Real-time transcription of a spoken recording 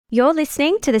You're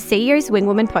listening to the CEO's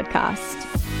Wingwoman podcast.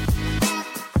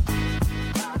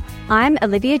 I'm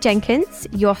Olivia Jenkins,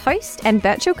 your host and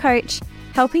virtual coach,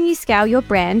 helping you scale your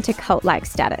brand to cult-like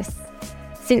status.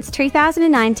 Since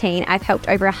 2019, I've helped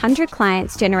over 100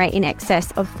 clients generate in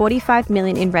excess of $45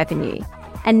 million in revenue.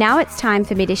 And now it's time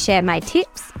for me to share my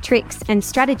tips, tricks, and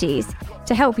strategies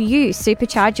to help you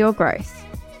supercharge your growth.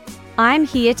 I'm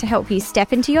here to help you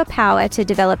step into your power to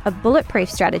develop a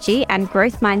bulletproof strategy and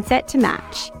growth mindset to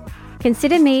match.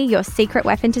 Consider me your secret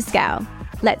weapon to scale.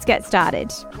 Let's get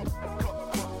started.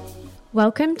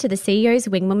 Welcome to the CEO's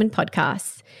Wingwoman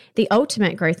podcast, the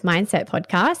ultimate growth mindset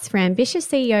podcast for ambitious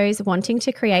CEOs wanting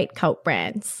to create cult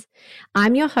brands.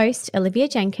 I'm your host, Olivia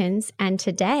Jenkins, and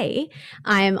today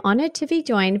I am honoured to be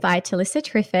joined by Talissa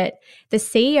Triffitt, the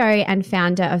CEO and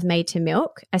founder of Made to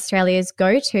Milk, Australia's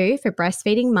go-to for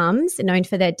breastfeeding mums, known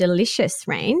for their delicious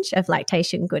range of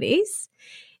lactation goodies.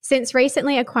 Since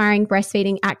recently acquiring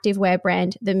breastfeeding activewear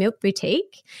brand The Milk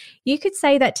Boutique, you could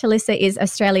say that Talissa is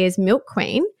Australia's milk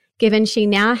queen, given she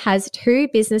now has 2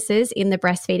 businesses in the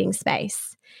breastfeeding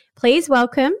space. Please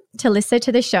welcome Talissa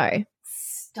to the show.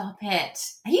 Stop it.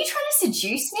 Are you trying to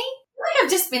seduce me? I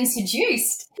have just been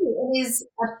seduced. It is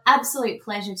an absolute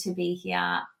pleasure to be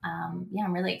here.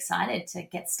 I'm really excited to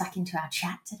get stuck into our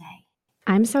chat today.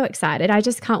 I'm so excited. I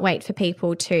just can't wait for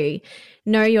people to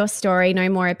know your story, know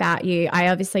more about you. I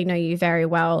obviously know you very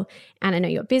well, and I know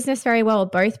your business very well,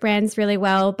 both brands really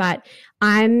well, but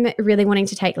I'm really wanting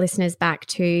to take listeners back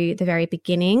to the very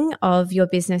beginning of your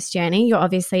business journey. You're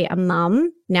obviously a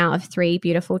mum now of 3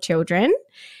 beautiful children.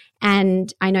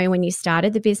 And I know when you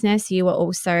started the business, you were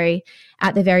also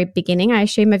at the very beginning, I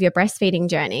assume, of your breastfeeding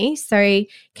journey. So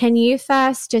can you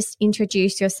first just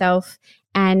introduce yourself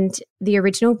and the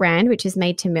original brand, which is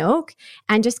Made to Milk,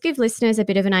 and just give listeners a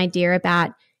bit of an idea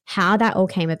about how that all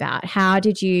came about? How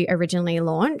did you originally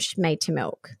launch Made to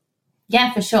Milk?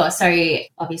 Yeah, for sure. So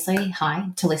obviously, hi,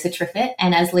 Talissa Triffitt.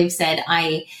 And as Liv said,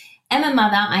 I am a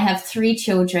mother. I have 3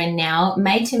 children now.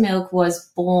 Made to Milk was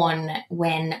born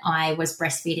when I was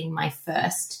breastfeeding my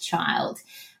first child.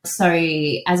 So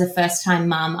as a first-time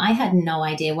mum, I had no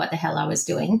idea what the hell I was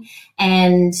doing.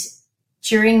 And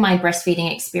during my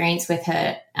breastfeeding experience with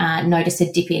her, noticed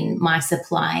a dip in my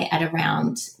supply at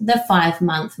around the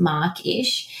 5-month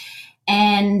mark-ish,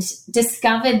 and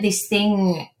discovered this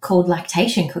thing called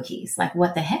lactation cookies. Like,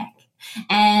 what the heck?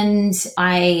 And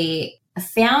I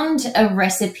found a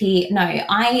recipe. No,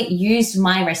 I used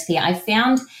my recipe. I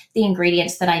found the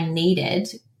ingredients that I needed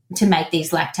to make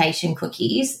these lactation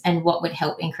cookies and what would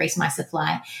help increase my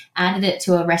supply, added it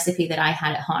to a recipe that I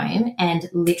had at home, and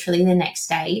literally the next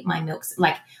day my milk's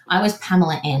like, I was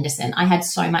Pamela Anderson. I had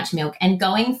so much milk, and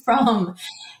going from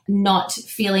not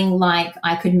feeling like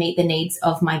I could meet the needs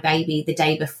of my baby the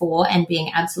day before and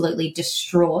being absolutely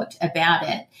distraught about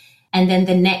it, and then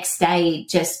the next day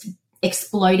just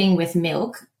exploding with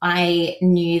milk, I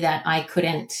knew that I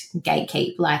couldn't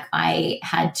gatekeep. Like, I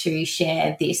had to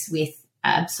share this with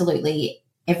absolutely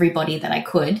everybody that I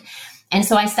could. And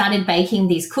so I started baking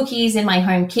these cookies in my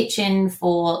home kitchen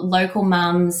for local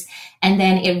mums. And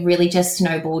then it really just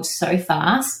snowballed so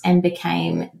fast and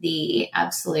became the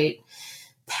absolute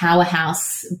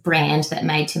powerhouse brand that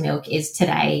Made to Milk is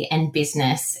today, and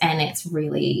business. And it's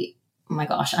really, oh my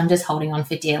gosh, I'm just holding on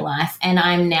for dear life. And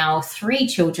I'm now 3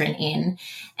 children in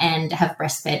and have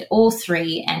breastfed all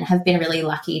 3 and have been really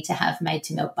lucky to have Made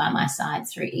to Milk by my side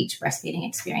through each breastfeeding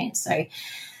experience. So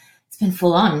it's been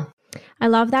full on. I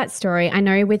love that story. I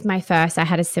know with my first, I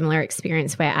had a similar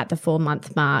experience where at the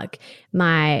 4-month mark,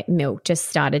 my milk just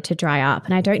started to dry up.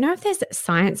 And I don't know if there's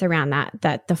science around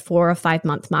that the 4 or 5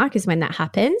 month mark is when that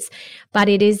happens, but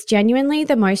it is genuinely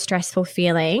the most stressful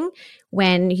feeling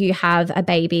when you have a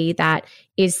baby that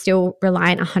is still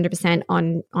reliant 100%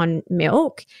 on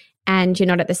milk, and you're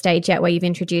not at the stage yet where you've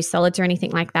introduced solids or anything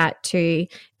like that to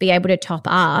be able to top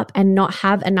up and not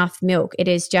have enough milk. It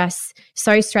is just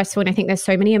so stressful. And I think there's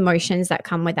so many emotions that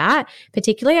come with that,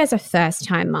 particularly as a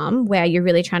first-time mum, where you're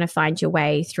really trying to find your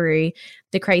way through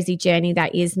the crazy journey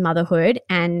that is motherhood,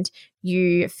 and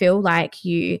you feel like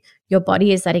your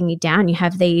body is letting you down. You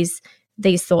have these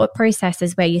thought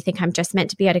processes where you think, I'm just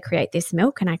meant to be able to create this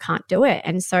milk and I can't do it.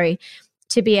 And so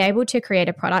to be able to create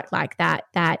a product like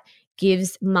that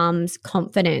gives mums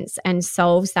confidence and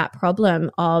solves that problem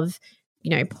of,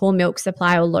 poor milk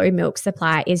supply or low milk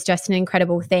supply is just an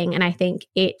incredible thing. And I think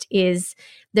it is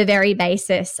the very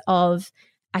basis of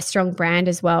a strong brand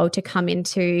as well, to come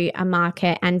into a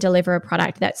market and deliver a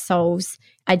product that solves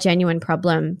a genuine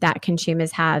problem that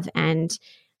consumers have. And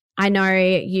I know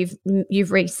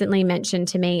you've recently mentioned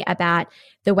to me about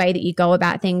the way that you go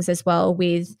about things as well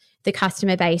with the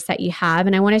customer base that you have.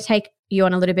 And I want to take you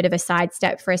on a little bit of a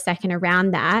sidestep for a second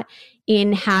around that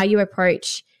in how you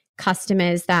approach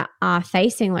customers that are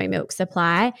facing low milk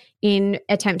supply in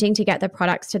attempting to get the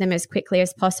products to them as quickly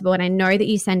as possible. And I know that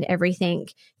you send everything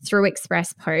through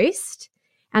express post,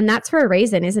 and that's for a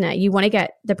reason, isn't it? You want to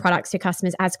get the products to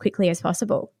customers as quickly as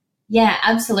possible. Yeah,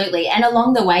 absolutely. And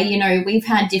along the way, we've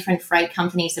had different freight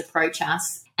companies approach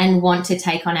us and want to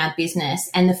take on our business.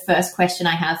 And the first question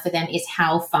I have for them is,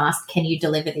 how fast can you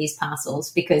deliver these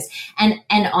parcels? Because, and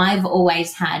I've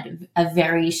always had a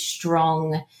very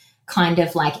strong kind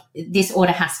of like, this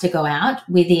order has to go out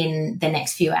within the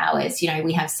next few hours.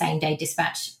 We have same day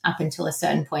dispatch up until a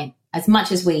certain point. As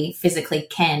much as we physically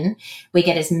can, we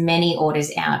get as many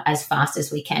orders out as fast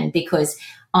as we can, because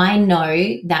I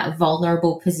know that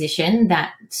vulnerable position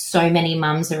that so many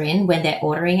mums are in when they're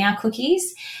ordering our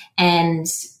cookies. And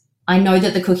I know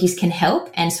that the cookies can help.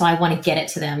 And so I want to get it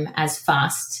to them as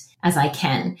fast as I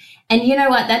can. And you know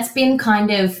what? That's been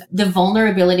kind of the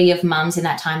vulnerability of mums in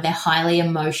that time. They're highly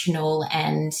emotional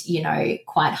and,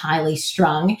 quite highly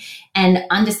strung, and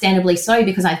understandably so,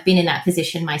 because I've been in that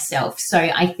position myself. So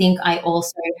I think I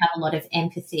also have a lot of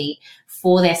empathy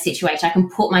for their situation. I can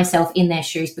put myself in their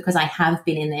shoes because I have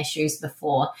been in their shoes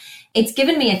before. It's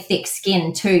given me a thick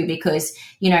skin too, because,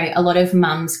 a lot of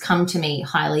mums come to me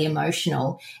highly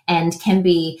emotional and can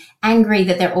be angry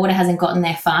that their order hasn't gotten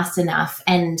there fast enough.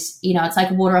 And, it's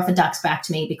like water off a duck's back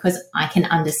to me, because I can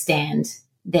understand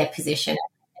their position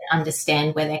and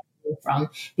understand where they're coming from,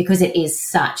 because it is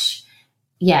such,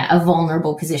 a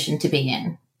vulnerable position to be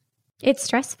in. It's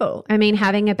stressful. I mean,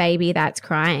 having a baby that's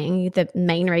crying, the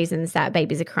main reasons that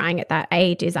babies are crying at that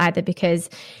age is either because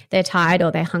they're tired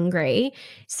or they're hungry.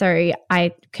 So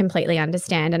I completely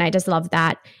understand. And I just love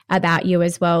that about you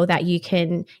as well, that you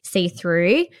can see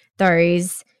through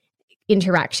those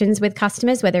interactions with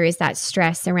customers, whether it's that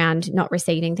stress around not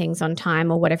receiving things on time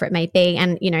or whatever it may be.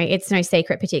 And, it's no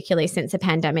secret, particularly since the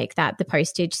pandemic, that the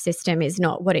postage system is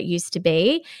not what it used to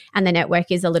be, and the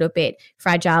network is a little bit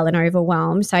fragile and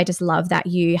overwhelmed. So I just love that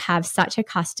you have such a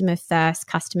customer first,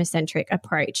 customer centric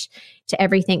approach to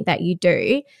everything that you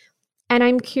do. And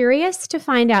I'm curious to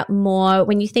find out more,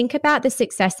 when you think about the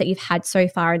success that you've had so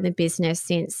far in the business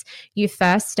since you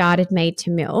first started Made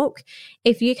to Milk,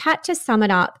 if you had to sum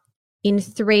it up in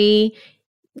 3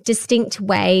 distinct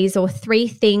ways, or 3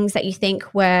 things that you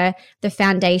think were the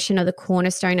foundation or the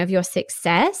cornerstone of your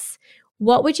success,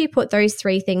 what would you put those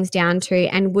 3 things down to?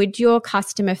 And would your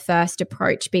customer first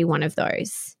approach be one of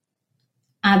those?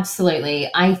 Absolutely.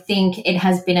 I think it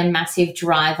has been a massive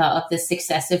driver of the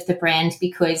success of the brand,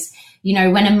 because,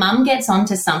 when a mum gets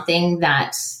onto something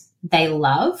that they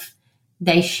love,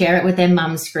 they share it with their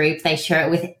mum's group. They share it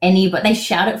with anybody. They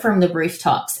shout it from the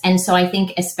rooftops. And so I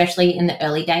think, especially in the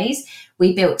early days,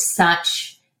 we built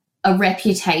such a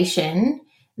reputation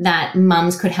that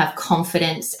mums could have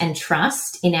confidence and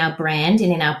trust in our brand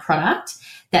and in our product,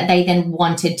 that they then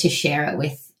wanted to share it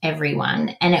with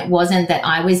everyone. And it wasn't that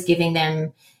I was giving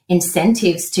them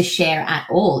incentives to share at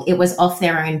all. It was off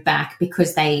their own back,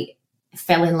 because they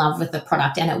fell in love with the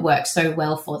product and it worked so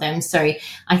well for them. So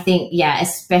I think,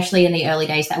 especially in the early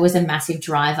days, that was a massive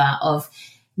driver of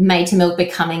Made to Milk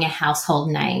becoming a household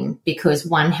name, because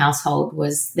one household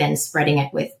was then spreading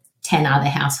it with 10 other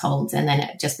households, and then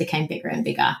it just became bigger and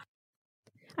bigger.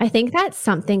 I think that's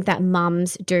something that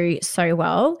mums do so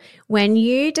well. When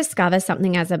you discover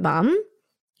something as a mum,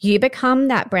 you become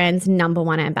that brand's number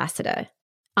one ambassador.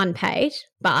 Unpaid,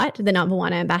 but the number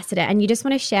one ambassador. And you just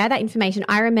want to share that information.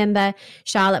 I remember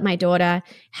Charlotte, my daughter,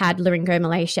 had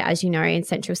laryngomalacia, as you know, in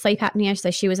central sleep apnea.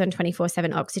 So she was on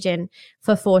 24/7 oxygen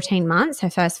for 14 months, her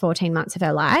first 14 months of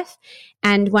her life.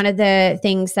 And one of the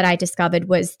things that I discovered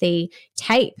was the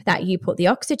tape that you put the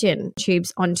oxygen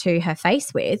tubes onto her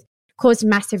face with caused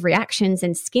massive reactions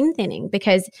and skin thinning,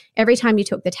 because every time you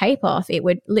took the tape off, it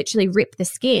would literally rip the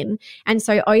skin. And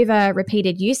so over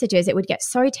repeated usages, it would get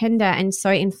so tender and so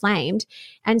inflamed.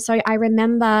 And so I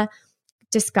remember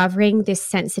discovering this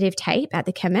sensitive tape at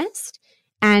the chemist.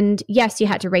 And yes, you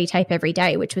had to retape every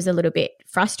day, which was a little bit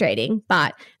frustrating.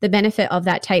 But the benefit of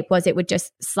that tape was it would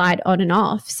just slide on and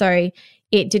off. So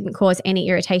it didn't cause any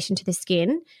irritation to the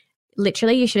skin.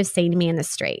 Literally, you should have seen me in the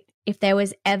street. If there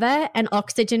was ever an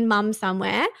oxygen mum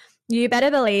somewhere, you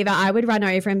better believe it, I would run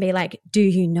over and be like, do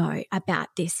you know about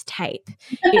this tape?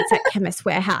 It's at Chemist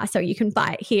Warehouse, so you can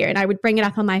buy it here. And I would bring it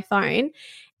up on my phone.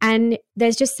 And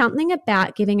there's just something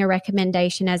about giving a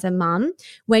recommendation as a mum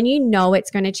when you know it's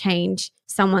going to change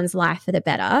someone's life for the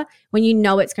better, when you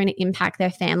know it's going to impact their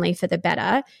family for the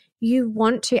better. you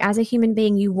want to, as a human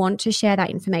being, you want to share that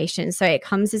information. So it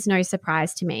comes as no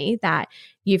surprise to me that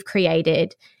you've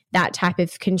created that type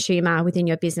of consumer within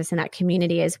your business and that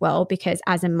community as well, because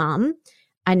as a mum,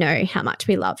 I know how much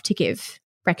we love to give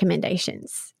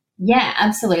recommendations. Yeah,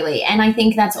 absolutely. And I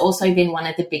think that's also been one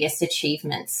of the biggest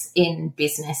achievements in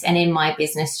business and in my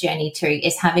business journey too,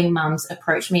 is having mums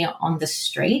approach me on the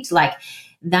street. Like,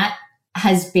 that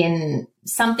has been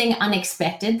something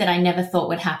unexpected that I never thought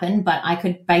would happen, but I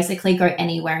could basically go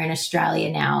anywhere in Australia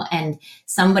now and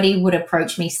somebody would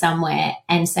approach me somewhere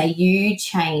and say, you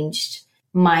changed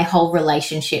my whole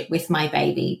relationship with my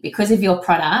baby because of your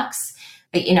products.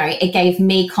 But, you know, it gave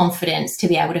me confidence to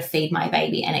be able to feed my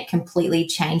baby, and it completely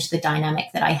changed the dynamic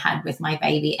that I had with my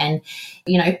baby. And,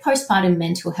 you know, postpartum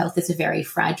mental health is a very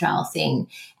fragile thing.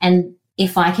 And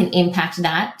if I can impact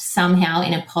that somehow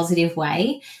in a positive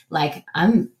way, like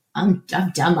I've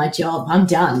done my job. I'm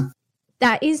done.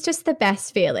 That is just the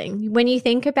best feeling when you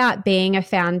think about being a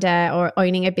founder or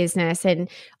owning a business. And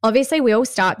obviously we all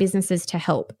start businesses to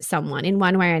help someone in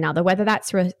one way or another, whether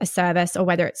that's through a service or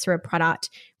whether it's through a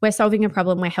product. We're solving a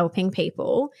problem, we're helping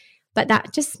people. But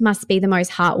that just must be the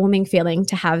most heartwarming feeling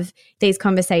to have these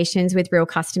conversations with real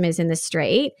customers in the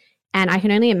street. And I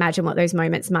can only imagine what those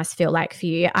moments must feel like for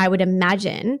you. I would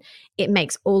imagine it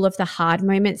makes all of the hard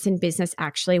moments in business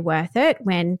actually worth it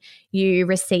when you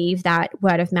receive that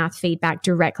word of mouth feedback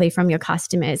directly from your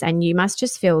customers, and you must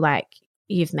just feel like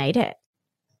you've made it.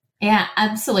 Yeah,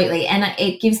 absolutely. And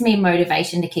it gives me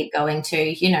motivation to keep going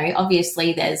too. You know,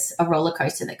 obviously there's a roller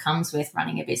coaster that comes with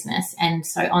running a business. And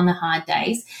so on the hard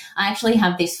days, I actually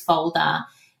have this folder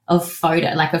of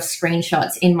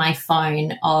screenshots in my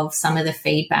phone of some of the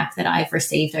feedback that I've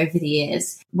received over the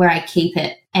years, where I keep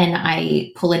it and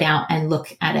I pull it out and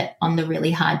look at it on the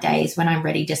really hard days when I'm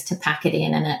ready just to pack it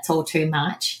in and it's all too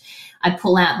much. I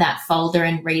pull out that folder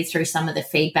and read through some of the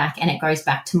feedback, and it goes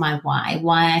back to my why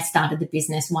I started the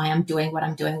business, why I'm doing what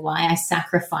I'm doing, why I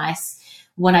sacrifice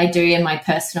what I do in my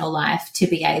personal life to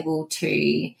be able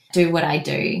to do what I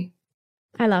do.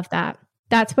 I love that.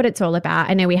 That's what it's all about.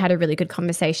 I know we had a really good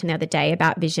conversation the other day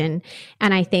about vision,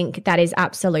 and I think that is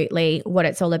absolutely what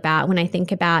it's all about. When I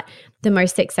think about the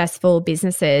most successful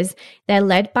businesses, they're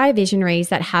led by visionaries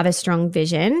that have a strong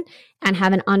vision and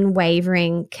have an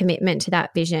unwavering commitment to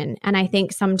that vision. And I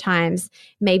think sometimes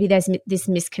maybe there's this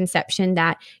misconception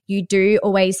that you do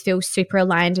always feel super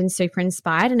aligned and super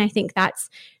inspired. And I think that's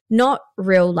not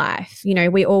real life. You know,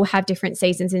 we all have different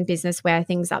seasons in business where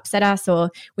things upset us, or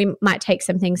we might take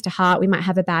some things to heart. We might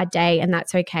have a bad day, and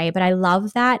that's okay. But I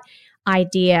love that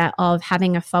idea of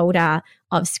having a folder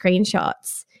of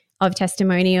screenshots, of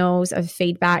testimonials, of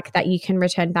feedback that you can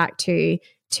return back to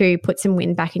put some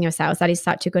wind back in your sails. That is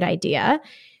such a good idea.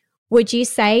 Would you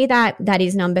say that that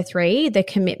is number 3, the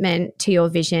commitment to your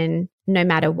vision no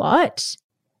matter what?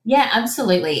 Yeah,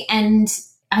 absolutely. And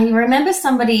I remember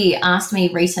somebody asked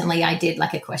me recently, I did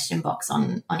like a question box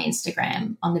on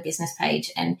Instagram on the business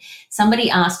page, and somebody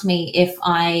asked me if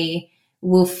I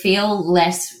will feel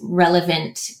less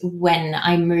relevant when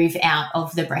I move out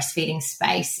of the breastfeeding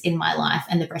space in my life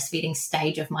and the breastfeeding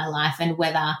stage of my life, and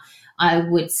whether I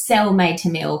would sell Made to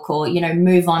Milk or, you know,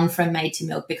 move on from Made to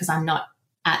Milk because I'm not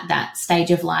at that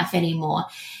stage of life anymore.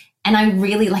 And I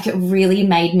really, it really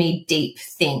made me deep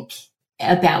think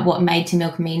about what Made to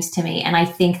Milk means to me. And I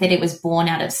think that it was born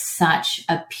out of such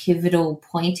a pivotal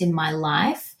point in my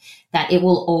life that it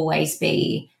will always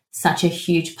be such a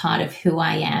huge part of who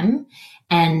I am.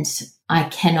 And I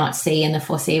cannot see in the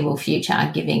foreseeable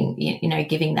future giving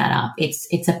that up.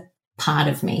 It's a part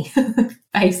of me,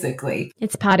 basically.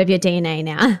 It's part of your DNA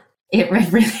now. It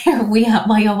really, we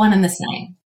are one and the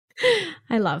same.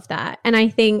 I love that. And I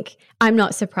think I'm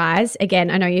not surprised.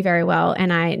 Again, I know you very well,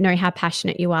 and I know how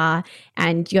passionate you are,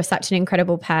 and you're such an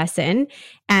incredible person.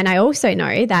 And I also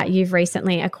know that you've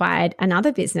recently acquired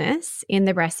another business in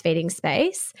the breastfeeding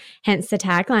space, hence the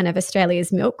tagline of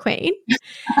Australia's Milk Queen.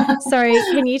 So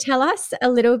can you tell us a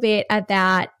little bit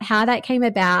about how that came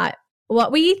about?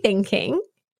 What were you thinking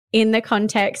in the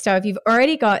context of you've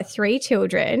already got 3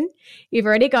 children, you've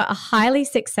already got a highly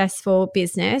successful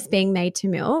business being Made to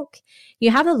Milk,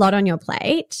 you have a lot on your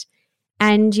plate,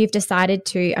 and you've decided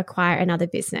to acquire another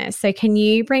business. So can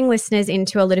you bring listeners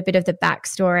into a little bit of the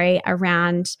backstory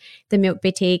around the Milk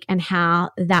Boutique and how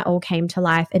that all came to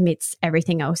life amidst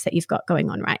everything else that you've got going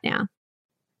on right now?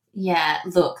 Yeah,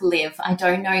 look, Liv, I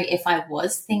don't know if I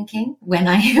was thinking when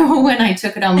I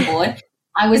took it on board.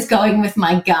 I was going with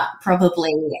my gut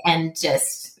probably and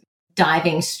just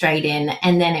diving straight in.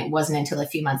 And then it wasn't until a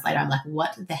few months later, I'm like,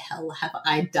 what the hell have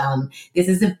I done? This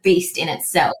is a beast in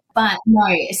itself. But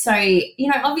no, so, you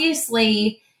know,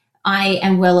 obviously I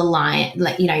am well aligned.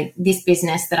 Like, you know, this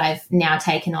business that I've now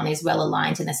taken on is well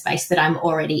aligned in the space that I'm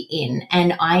already in.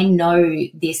 And I know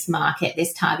this market,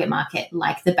 this target market,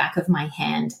 like the back of my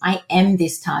hand. I am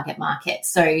this target market.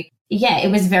 So yeah,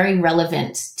 it was very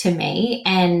relevant to me.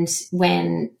 And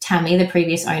when Tammy, the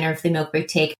previous owner of the Milk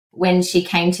Boutique, when she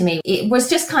came to me, it was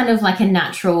just kind of like a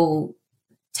natural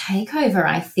takeover,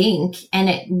 I think. And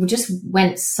it just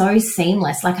went so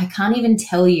seamless. Like, I can't even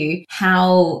tell you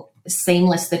how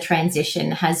seamless the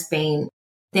transition has been.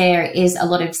 There is a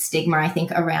lot of stigma, I think,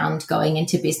 around going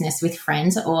into business with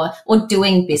friends or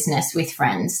doing business with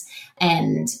friends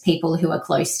and people who are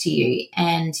close to you.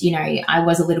 And, you know, I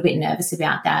was a little bit nervous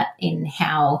about that in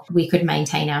how we could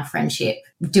maintain our friendship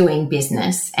doing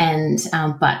business. And,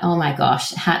 but oh my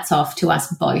gosh, hats off to us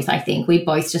both. I think we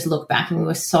both just look back and we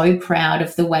were so proud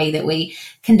of the way that we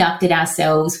conducted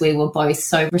ourselves. We were both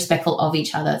so respectful of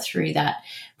each other through that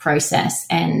process,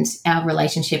 and our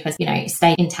relationship has, you know,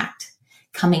 stayed intact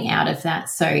coming out of that.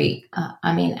 So,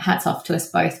 I mean, hats off to us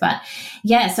both. But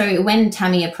yeah, so when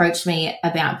Tammy approached me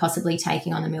about possibly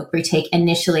taking on the Milk Boutique,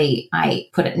 initially I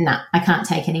put it, nah, I can't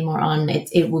take any more on.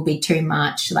 It will be too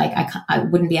much. Like, I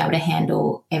wouldn't be able to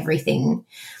handle everything.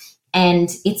 And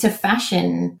it's a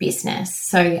fashion business.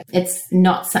 So it's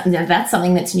not something that's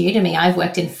something that's new to me. I've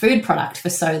worked in food product for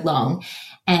so long,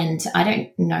 and I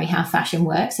don't know how fashion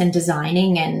works and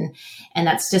designing, and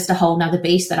that's just a whole nother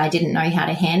beast that I didn't know how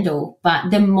to handle. But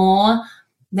the more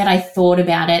that I thought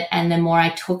about it and the more I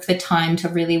took the time to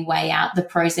really weigh out the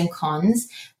pros and cons,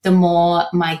 the more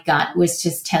my gut was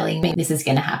just telling me this is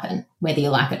going to happen, whether you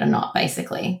like it or not,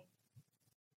 basically.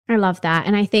 I love that.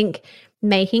 And I think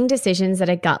making decisions that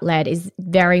are gut-led is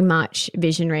very much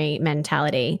visionary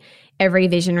mentality. Every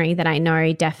visionary that I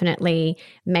know definitely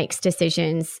makes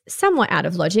decisions somewhat out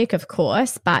of logic, of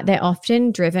course, but they're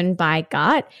often driven by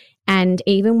gut. And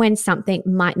even when something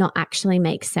might not actually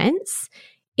make sense,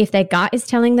 if their gut is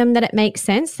telling them that it makes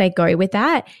sense, they go with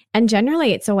that. And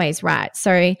generally, it's always right.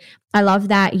 So I love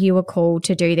that you were called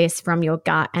to do this from your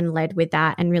gut and led with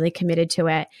that and really committed to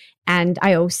it. And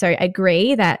I also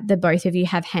agree that the both of you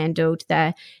have handled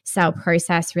the sale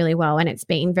process really well, and it's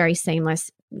been very seamless,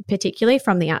 particularly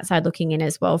from the outside looking in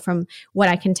as well, from what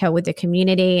I can tell with the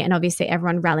community, and obviously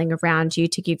everyone rallying around you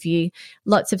to give you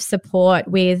lots of support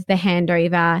with the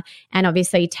handover and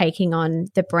obviously taking on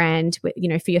the brand, you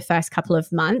know, for your first couple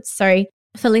of months. So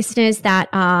for listeners that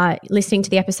are listening to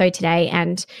the episode today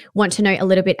and want to know a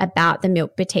little bit about the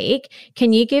Milk Boutique,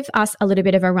 can you give us a little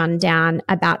bit of a rundown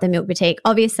about the Milk Boutique?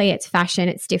 Obviously, it's fashion,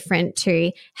 it's different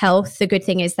to health. The good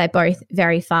thing is they're both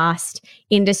very fast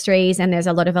industries and there's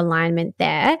a lot of alignment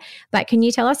there. But can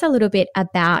you tell us a little bit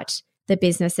about the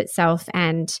business itself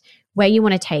and where you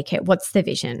want to take it? What's the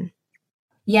vision?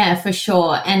 Yeah, for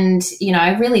sure. And, you know,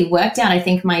 I really worked out, I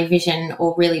think, my vision,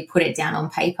 or really put it down on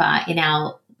paper in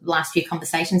our last few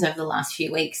conversations over the last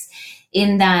few weeks,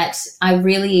 in that I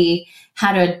really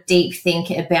had a deep think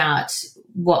about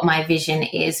what my vision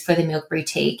is for the Milk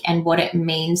Boutique and what it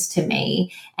means to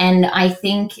me. And I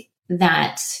think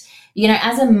that, you know,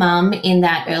 as a mum in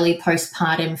that early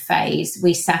postpartum phase,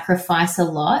 we sacrifice a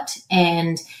lot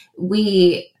and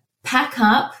we pack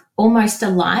up almost a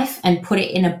life and put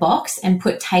it in a box and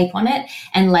put tape on it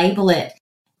and label it,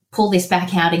 pull this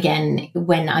back out again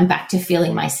when I'm back to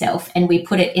feeling myself. And we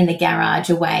put it in the garage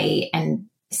away and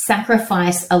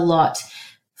sacrifice a lot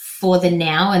for the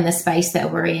now and the space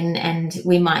that we're in. And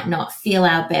we might not feel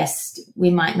our best.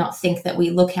 We might not think that we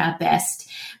look our best.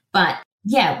 But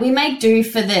yeah, we may do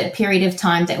for the period of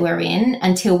time that we're in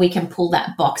until we can pull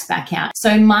that box back out.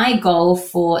 So my goal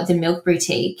for the Milk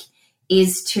Boutique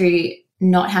is to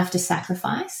not have to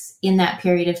sacrifice in that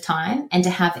period of time and to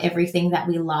have everything that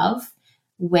we love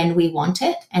when we want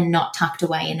it and not tucked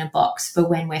away in a box for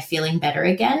when we're feeling better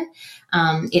again.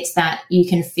 It's that you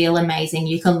can feel amazing,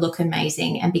 you can look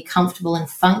amazing and be comfortable and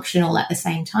functional at the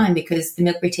same time, because the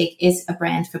Milk Boutique is a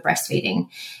brand for breastfeeding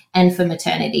and for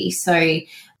maternity. So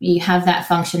you have that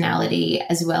functionality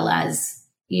as well as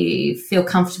you feel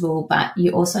comfortable, but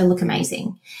you also look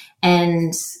amazing.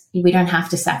 And we don't have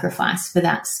to sacrifice for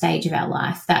that stage of our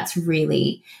life. That's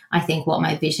really, I think, what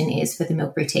my vision is for the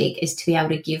Milk Boutique, is to be able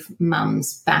to give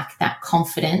mums back that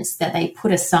confidence that they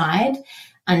put aside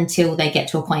until they get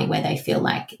to a point where they feel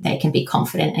like they can be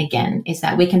confident again. Is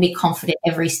that we can be confident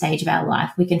every stage of our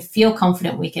life. We can feel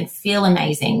confident. We can feel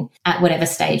amazing at whatever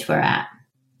stage we're at.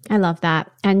 I love that.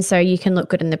 And so you can look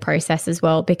good in the process as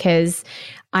well, because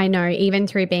I know even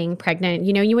through being pregnant,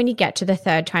 you know, when you get to the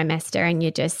third trimester and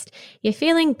you're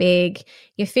feeling big,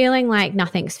 you're feeling like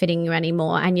nothing's fitting you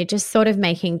anymore, and you're just sort of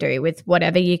making do with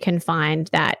whatever you can find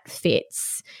that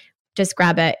fits just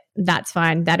grab it. That's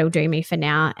fine. That'll do me for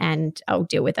now and I'll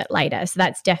deal with it later. So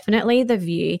that's definitely the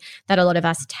view that a lot of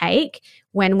us take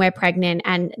when we're pregnant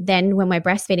and then when we're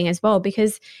breastfeeding as well,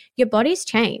 because your body's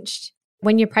changed.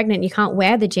 When you're pregnant, you can't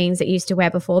wear the jeans that you used to wear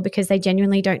before because they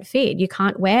genuinely don't fit. You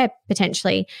can't wear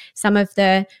potentially some of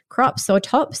the crops or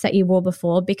tops that you wore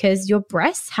before because your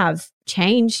breasts have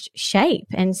changed shape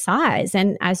and size.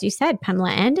 And as you said,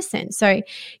 Pamela Anderson. So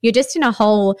you're just in a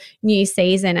whole new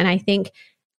season. And I think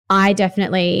I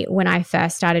definitely, when I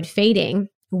first started feeding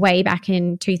way back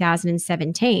in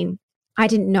 2017, I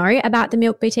didn't know about the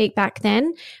Milk Boutique back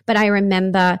then, but I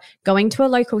remember going to a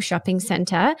local shopping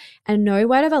center and no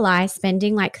word of a lie,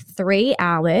 spending like 3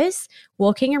 hours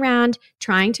walking around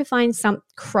trying to find some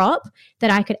crop that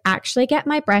I could actually get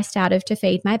my breast out of to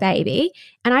feed my baby.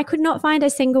 And I could not find a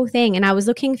single thing. And I was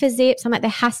looking for zips. I'm like, there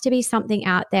has to be something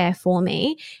out there for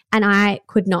me. And I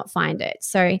could not find it.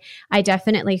 So I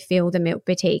definitely feel the Milk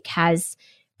Boutique has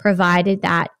provided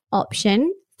that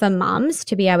option for mums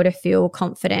to be able to feel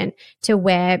confident to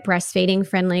wear breastfeeding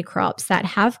friendly crops that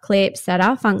have clips, that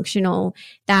are functional,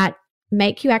 that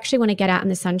make you actually want to get out in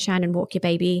the sunshine and walk your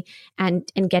baby and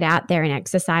get out there and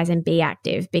exercise and be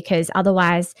active, because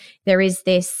otherwise there is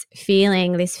this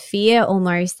feeling, this fear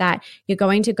almost that you're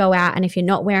going to go out and if you're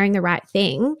not wearing the right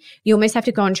thing, you almost have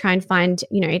to go and try and find,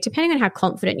 depending on how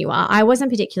confident you are. I wasn't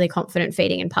particularly confident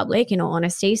feeding in public, in all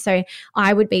honesty. So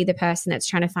I would be the person that's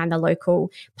trying to find the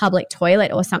local public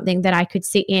toilet or something that I could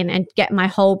sit in and get my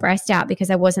whole breast out because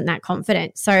I wasn't that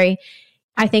confident. So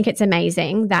I think it's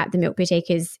amazing that the Milk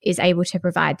Boutique is able to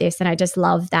provide this. And I just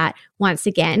love that, once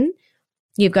again,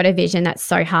 you've got a vision that's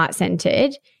so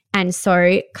heart-centered and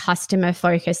so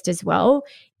customer-focused as well.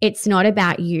 It's not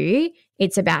about you,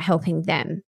 it's about helping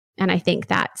them. And I think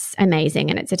that's amazing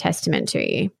and it's a testament to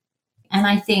you. And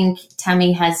I think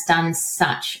Tammy has done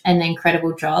such an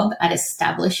incredible job at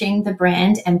establishing the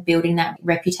brand and building that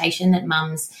reputation that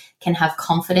mums can have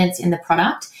confidence in the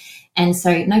product. And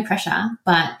so no pressure,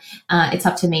 but it's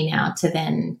up to me now to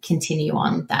then continue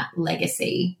on that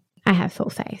legacy. I have full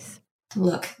faith.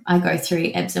 Look, I go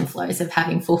through ebbs and flows of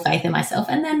having full faith in myself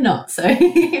and then not. So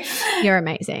you're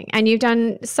amazing. And you've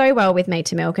done so well with Made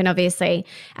to Milk. And obviously,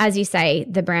 as you say,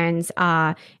 the brands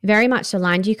are very much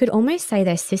aligned. You could almost say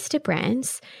they're sister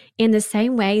brands in the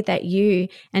same way that you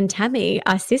and Tammy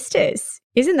are sisters.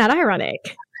 Isn't that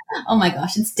ironic? Oh my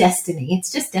gosh, it's destiny. It's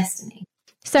just destiny.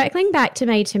 Circling back to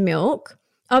Made to Milk,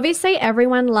 obviously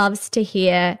everyone loves to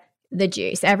hear the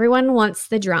juice. Everyone wants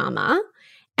the drama.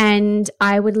 And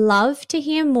I would love to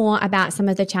hear more about some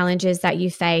of the challenges that you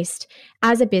faced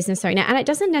as a business owner. And it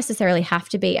doesn't necessarily have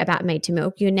to be about Made to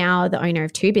Milk. You're now the owner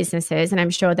of 2 businesses, and I'm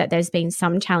sure that there's been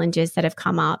some challenges that have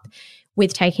come up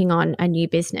with taking on a new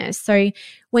business. So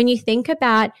when you think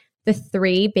about the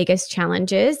 3 biggest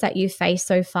challenges that you faced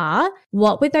so far,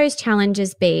 what would those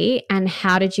challenges be and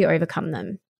how did you overcome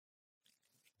them?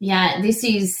 Yeah, this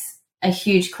is a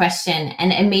huge question,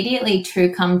 and immediately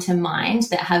 2 come to mind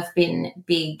that have been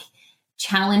big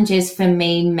challenges for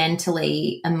me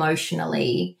mentally,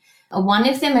 emotionally. One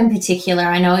of them in particular,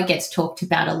 I know it gets talked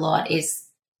about a lot, is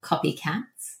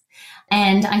copycats.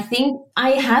 And I think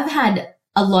I have had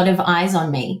a lot of eyes on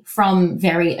me from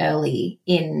very early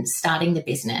in starting the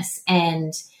business.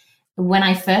 And when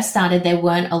I first started, there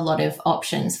weren't a lot of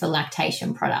options for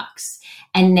lactation products.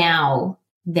 And now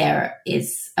there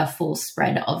is a full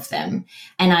spread of them.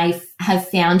 And I have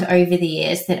found over the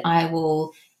years that I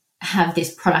will have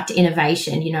this product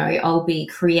innovation. I'll be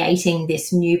creating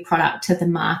this new product to the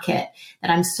market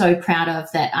that I'm so proud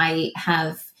of, that I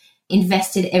have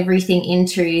invested everything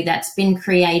into, that's been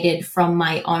created from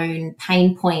my own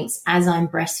pain points as I'm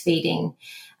breastfeeding.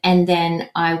 And then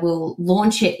I will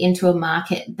launch it into a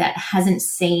market that hasn't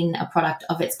seen a product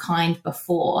of its kind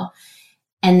before.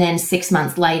 And then 6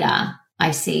 months later,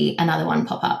 I see another one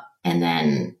pop up, and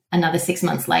then another 6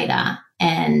 months later,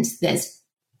 and there's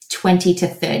 20 to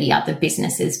 30 other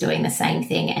businesses doing the same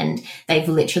thing. And they've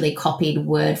literally copied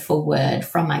word for word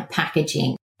from my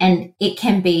packaging. And it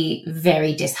can be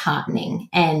very disheartening.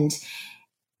 And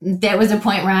there was a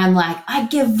point where I'm like, I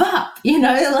give up,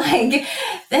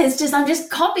 I'm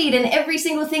just copied in every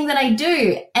single thing that I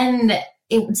do. And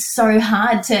it's so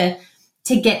hard to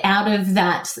get out of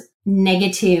that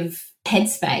negative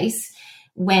headspace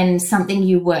when something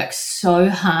you work so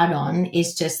hard on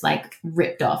is just like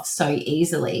ripped off so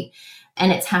easily.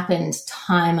 And it's happened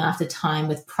time after time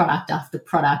with product after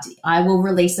product. I will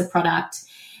release a product,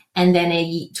 and then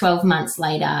 12 months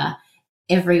later,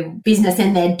 every business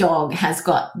and their dog has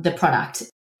got the product.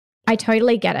 I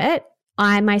totally get it.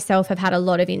 I myself have had a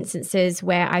lot of instances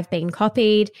where I've been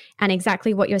copied, and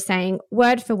exactly what you're saying,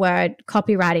 word for word,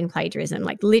 copywriting plagiarism,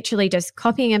 like literally just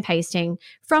copying and pasting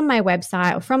from my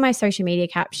website or from my social media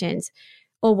captions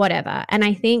or whatever. And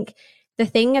I think the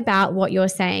thing about what you're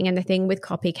saying and the thing with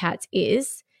copycats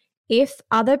is if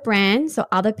other brands or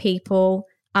other people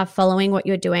are following what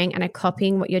you're doing and are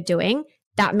copying what you're doing,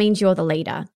 that means you're the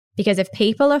leader. Because if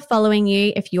people are following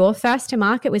you, if you're first to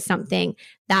market with something,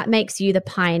 that makes you the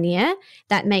pioneer.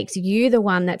 That makes you the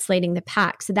one that's leading the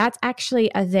pack. So that's actually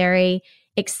a very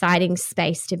exciting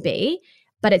space to be,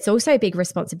 but it's also a big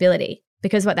responsibility,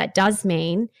 because what that does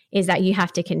mean is that you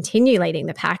have to continue leading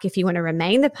the pack if you want to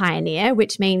remain the pioneer,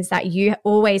 which means that you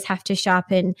always have to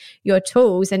sharpen your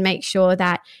tools and make sure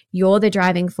that you're the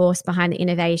driving force behind the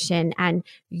innovation and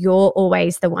you're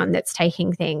always the one that's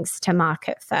taking things to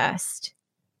market first.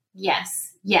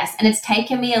 Yes. And it's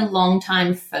taken me a long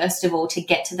time, first of all, to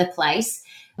get to the place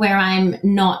where I'm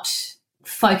not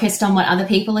focused on what other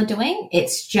people are doing.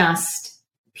 It's just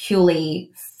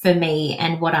purely for me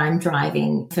and what I'm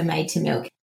driving for Made to Milk.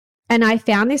 And I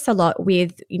found this a lot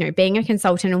with, being a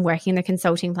consultant and working in the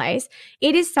consulting place.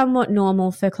 It is somewhat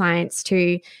normal for clients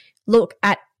to look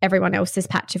at everyone else's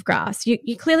patch of grass.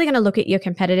 You're clearly going to look at your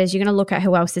competitors. You're going to look at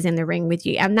who else is in the ring with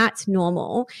you. And that's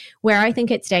normal. Where I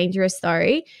think it's dangerous,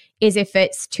 though, is if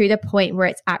it's to the point where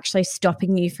it's actually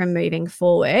stopping you from moving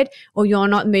forward, or you're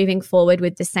not moving forward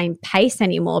with the same pace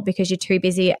anymore because you're too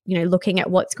busy, looking at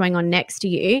what's going on next to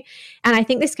you. And I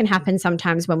think this can happen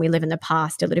sometimes when we live in the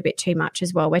past a little bit too much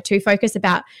as well. We're too focused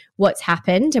about what's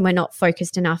happened and we're not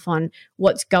focused enough on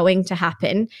what's going to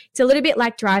happen. It's a little bit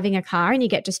like driving a car and you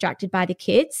get distracted by the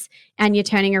kids and you're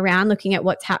turning around looking at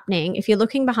what's happening. If you're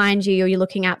looking behind you or you're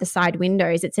looking out the side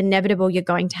windows, it's inevitable you're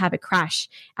going to have a crash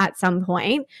at some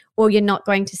point, or you're not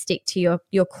going to stick to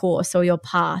your course or your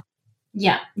path.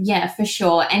 Yeah, for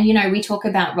sure. And, we talk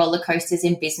about roller coasters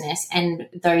in business, and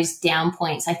those down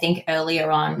points, I think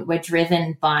earlier on, were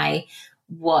driven by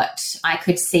what I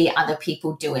could see other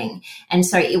people doing. And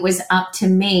so it was up to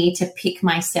me to pick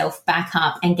myself back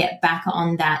up and get back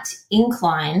on that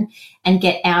incline and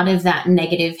get out of that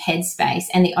negative headspace.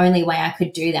 And the only way I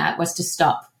could do that was to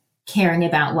stop caring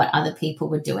about what other people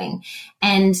were doing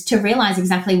and to realize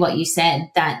exactly what you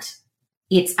said, that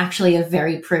it's actually a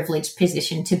very privileged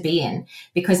position to be in,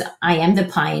 because I am the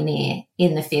pioneer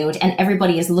in the field and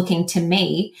everybody is looking to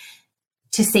me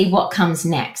to see what comes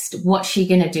next, what's she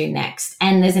going to do next.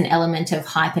 And there's an element of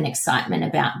hype and excitement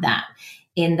about that,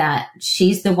 in that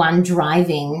she's the one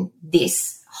driving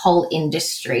this whole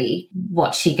industry.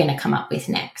 What's she going to come up with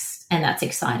next? And that's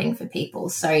exciting for people.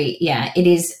 So yeah, it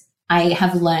is. I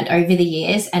have learned over the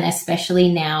years, and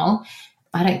especially now,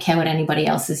 I don't care what anybody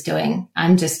else is doing.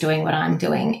 I'm just doing what I'm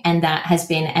doing. And that has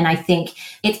been, and I think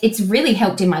it's really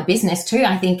helped in my business too.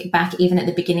 I think back even at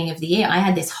the beginning of the year, I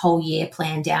had this whole year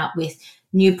planned out with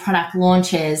new product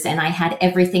launches and I had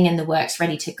everything in the works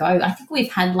ready to go. I think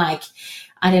we've had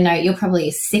I don't know, you're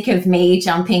probably sick of me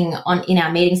jumping on in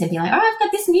our meetings and being like, oh, I've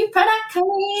got this new product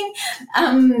coming.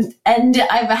 And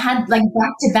I've had back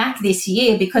to back this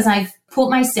year, because I've put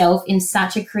myself in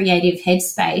such a creative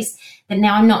headspace that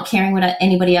now I'm not caring what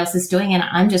anybody else is doing and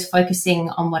I'm just focusing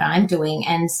on what I'm doing.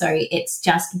 And so it's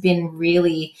just been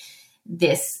really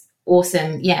this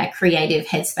awesome, creative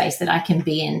headspace that I can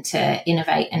be in to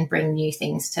innovate and bring new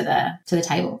things to the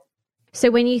table. So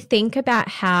when you think about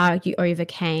how you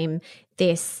overcame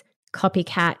this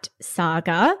copycat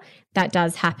saga that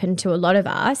does happen to a lot of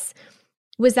us,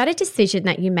 was that a decision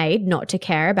that you made not to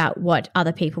care about what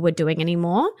other people were doing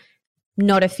anymore?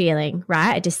 Not a feeling,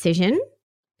 right? A decision?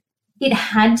 It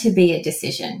had to be a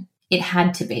decision. It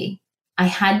had to be. I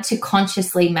had to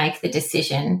consciously make the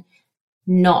decision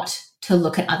not to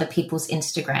look at other people's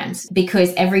Instagrams,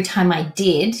 because every time I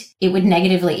did, it would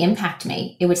negatively impact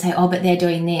me. It would say, oh, but they're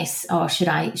doing this. Oh, should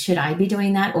I be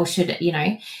doing that? Or should,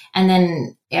 and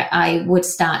then I would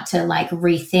start to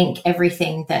rethink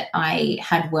everything that I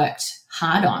had worked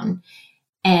hard on.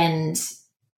 And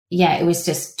it was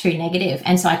just too negative.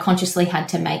 And so I consciously had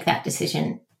to make that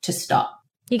decision to stop.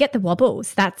 You get the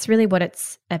wobbles. That's really what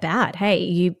it's about. Hey,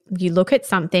 you look at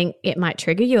something, it might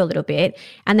trigger you a little bit,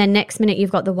 and then next minute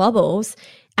you've got the wobbles,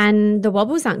 and the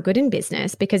wobbles aren't good in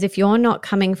business, because if you're not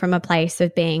coming from a place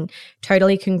of being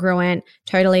totally congruent,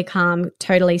 totally calm,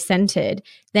 totally centered,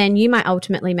 then you might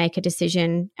ultimately make a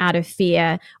decision out of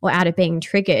fear or out of being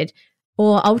triggered,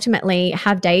 or ultimately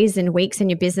have days and weeks in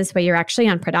your business where you're actually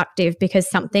unproductive because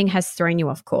something has thrown you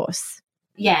off course.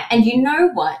 Yeah. And you know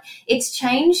what? It's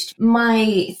changed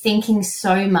my thinking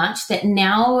so much that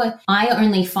now I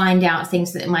only find out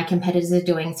things that my competitors are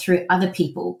doing through other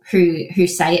people who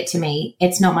say it to me.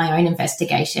 It's not my own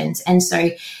investigations.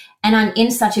 And I'm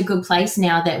in such a good place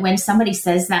now that when somebody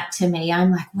says that to me,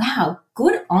 I'm like, wow,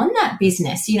 good on that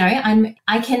business.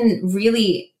 I can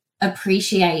really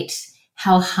appreciate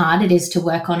how hard it is to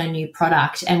work on a new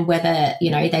product, and whether,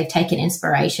 they've taken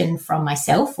inspiration from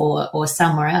myself or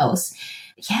somewhere else.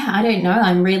 Yeah, I don't know.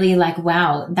 I'm really like,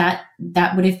 wow,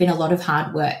 that would have been a lot of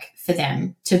hard work for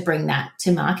them to bring that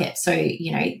to market. So,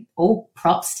 all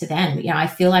props to them. I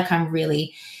feel like I'm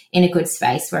really in a good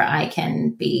space where I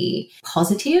can be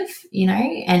positive,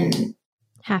 and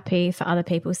happy for other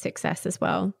people's success as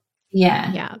well.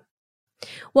 Yeah. Yeah.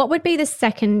 What would be the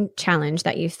second challenge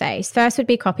that you face? First would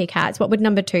be copycats. What would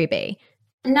number 2 be?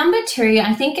 Number 2,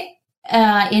 I think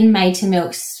in Made to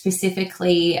Milk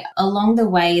specifically, along the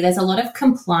way, there's a lot of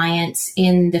compliance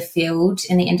in the field,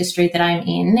 in the industry that I'm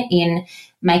in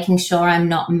making sure I'm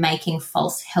not making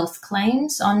false health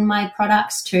claims on my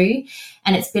products too.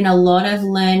 And it's been a lot of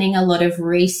learning, a lot of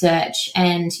research,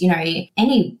 and,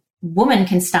 any woman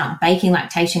can start baking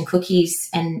lactation cookies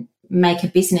and make a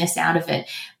business out of it.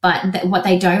 But what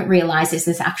they don't realize is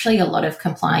there's actually a lot of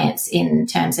compliance in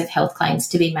terms of health claims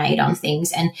to be made on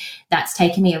things. And that's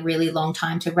taken me a really long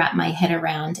time to wrap my head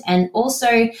around. And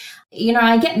also,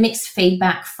 I get mixed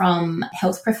feedback from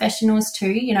health professionals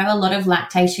too. A lot of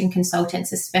lactation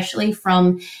consultants, especially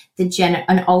from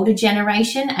an older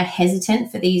generation, are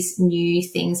hesitant for these new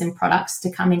things and products to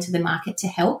come into the market to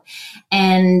help.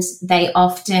 And they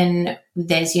often,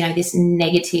 there's, this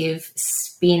negative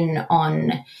spin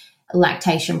on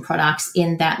lactation products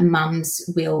in that mums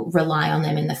will rely on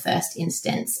them in the first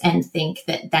instance and think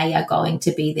that they are going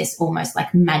to be this almost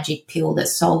like magic pill that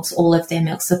solves all of their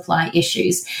milk supply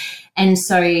issues. And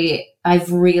so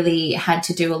I've really had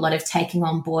to do a lot of taking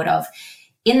on board of,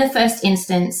 in the first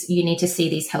instance, you need to see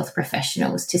these health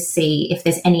professionals to see if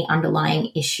there's any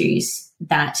underlying issues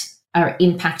that are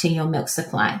impacting your milk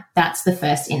supply. That's the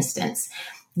first instance.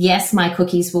 Yes, my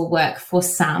cookies will work for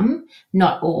some,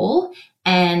 not all,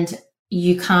 and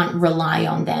you can't rely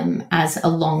on them as a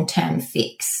long-term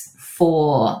fix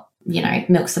for,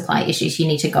 milk supply issues. You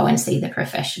need to go and see the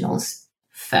professionals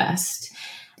first.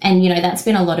 And, that's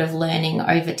been a lot of learning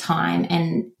over time.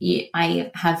 And I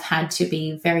have had to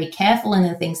be very careful in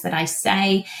the things that I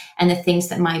say and the things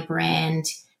that my brand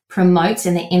promotes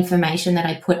and the information that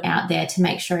I put out there to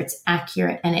make sure it's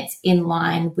accurate and it's in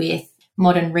line with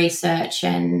modern research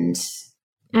and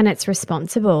it's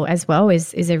responsible as well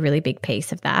is a really big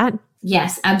piece of that.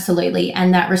 Yes, absolutely.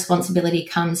 And that responsibility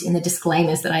comes in the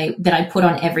disclaimers that I put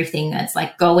on everything. That's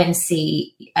like, go and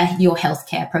see your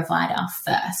healthcare provider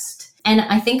first. And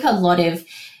I think a lot of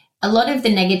the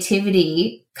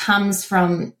negativity comes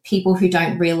from people who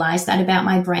don't realize that about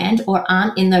my brand or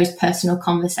aren't in those personal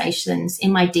conversations in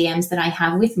my DMs that I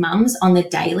have with mums on the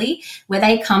daily, where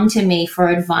they come to me for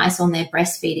advice on their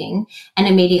breastfeeding. And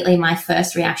immediately my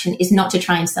first reaction is not to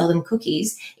try and sell them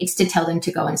cookies. It's to tell them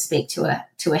to go and speak to a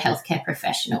healthcare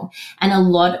professional. And a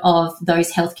lot of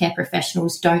those healthcare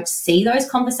professionals don't see those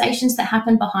conversations that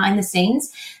happen behind the scenes.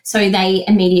 So they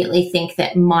immediately think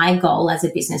that my goal as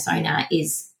a business owner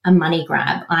is a money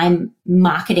grab. I'm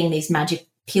marketing these magic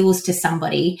pills to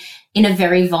somebody in a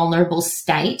very vulnerable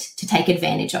state to take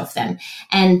advantage of them.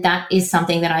 And that is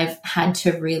something that I've had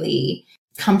to really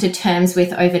come to terms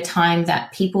with over time,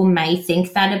 that people may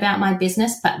think that about my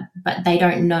business, but they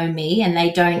don't know me, and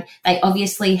they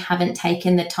obviously haven't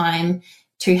taken the time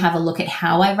to have a look at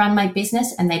how I run my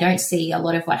business, and they don't see a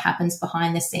lot of what happens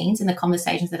behind the scenes in the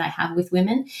conversations that I have with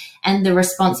women and the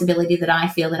responsibility that I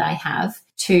feel that I have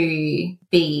to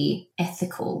be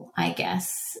ethical, I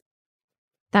guess.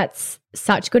 That's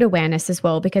such good awareness as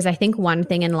well, because I think one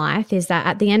thing in life is that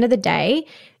at the end of the day,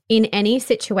 in any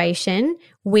situation,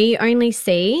 we only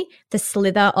see the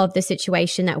slither of the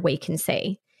situation that we can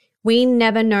see. We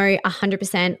never know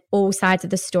 100% all sides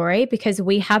of the story because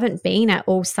we haven't been at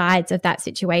all sides of that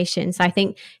situation. So I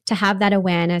think to have that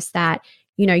awareness that,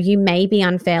 you may be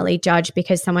unfairly judged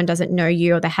because someone doesn't know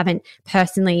you or they haven't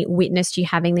personally witnessed you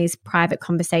having these private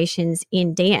conversations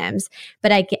in DMs.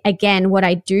 But again, what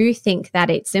I do think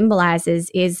that it symbolizes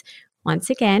is,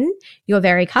 once again, you're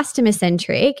very customer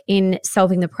centric in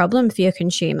solving the problem for your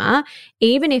consumer,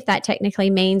 even if that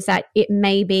technically means that it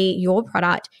may be your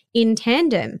product in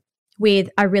tandem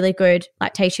with a really good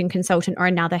lactation consultant or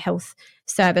another health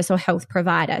service or health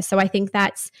provider. So I think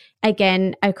that's,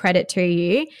 again, a credit to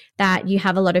you that you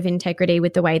have a lot of integrity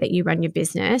with the way that you run your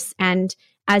business. And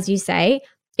as you say,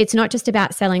 it's not just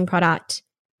about selling product.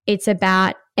 It's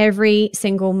about every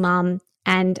single mum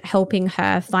and helping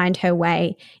her find her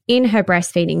way in her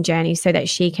breastfeeding journey so that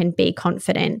she can be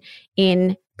confident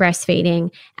in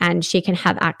breastfeeding and she can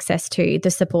have access to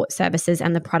the support services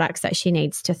and the products that she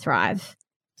needs to thrive.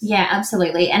 Yeah,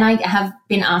 absolutely. And I have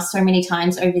been asked so many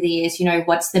times over the years,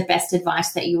 what's the best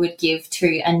advice that you would give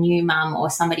to a new mum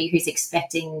or somebody who's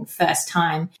expecting first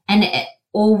time? And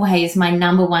always my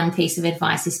number one piece of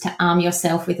advice is to arm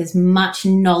yourself with as much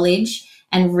knowledge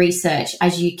and research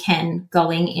as you can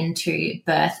going into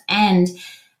birth, and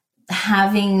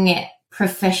having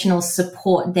professional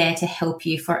support there to help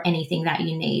you for anything that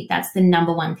you need. That's the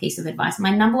number one piece of advice.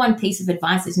 My number one piece of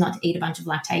advice is not to eat a bunch of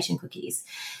lactation cookies.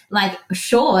 Like,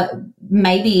 sure,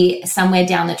 maybe somewhere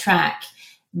down the track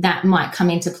that might come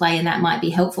into play and that might be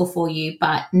helpful for you.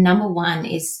 But number one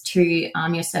is to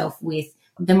arm yourself with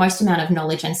the most amount of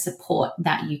knowledge and support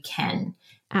that you can.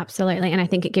 Absolutely. And I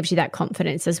think it gives you that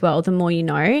confidence as well. The more you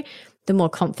know, the more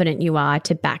confident you are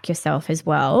to back yourself as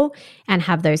well and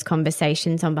have those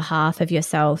conversations on behalf of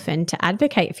yourself and to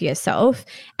advocate for yourself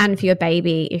and for your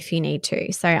baby if you need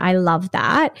to. So I love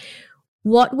that.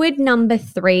 What would number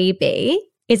 3 be?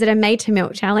 Is it a Made to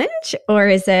Milk challenge or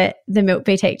is it the Milk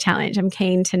Boutique challenge? I'm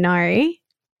keen to know.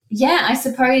 Yeah, I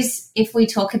suppose if we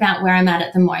talk about where I'm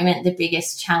at the moment, the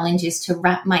biggest challenge is to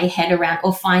wrap my head around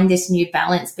or find this new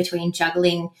balance between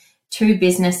juggling 2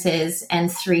 businesses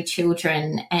and 3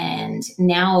 children and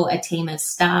now a team of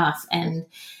staff and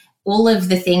all of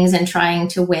the things and trying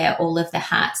to wear all of the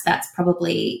hats. That's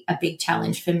probably a big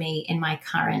challenge for me in my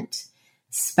current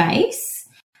space.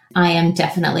 I am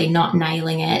definitely not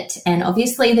nailing it. And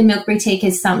obviously the Milk Boutique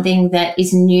is something that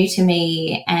is new to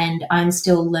me and I'm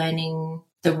still learning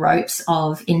the ropes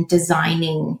of in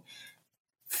designing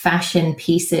fashion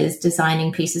pieces,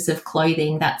 designing pieces of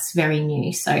clothing. That's very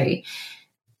new. So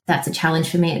that's a challenge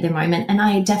for me at the moment. And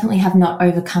I definitely have not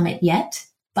overcome it yet,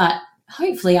 but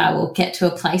hopefully I will get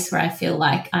to a place where I feel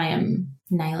like I am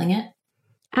nailing it.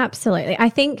 Absolutely. I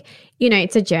think,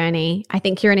 it's a journey. I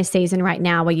think you're in a season right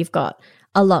now where you've got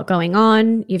a lot going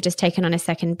on. You've just taken on a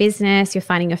second business. You're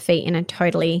finding your feet in a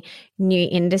totally new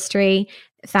industry.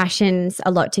 Fashion's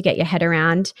a lot to get your head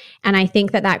around. And I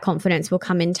think that confidence will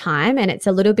come in time. And it's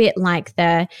a little bit like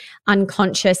the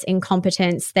unconscious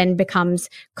incompetence then becomes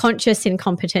conscious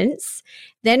incompetence,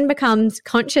 then becomes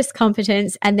conscious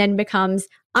competence, and then becomes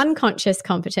unconscious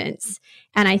competence.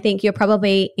 And I think you're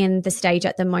probably in the stage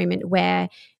at the moment where,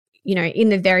 in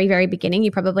the very, very beginning,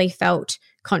 you probably felt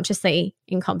consciously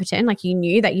incompetent, like you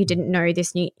knew that you didn't know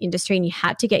this new industry and you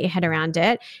had to get your head around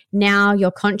it. Now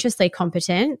you're consciously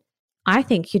competent. I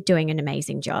think you're doing an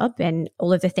amazing job and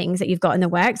all of the things that you've got in the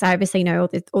works. I obviously know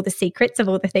all the secrets of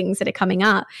all the things that are coming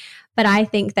up, but I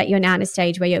think that you're now in a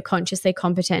stage where you're consciously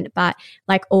competent. But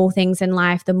like all things in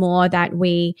life, the more that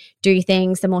we do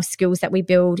things, the more skills that we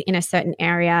build in a certain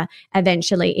area,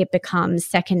 eventually it becomes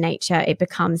second nature. It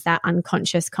becomes that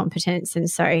unconscious competence. And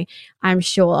so I'm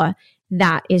sure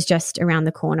that is just around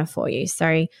the corner for you.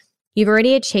 So you've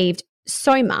already achieved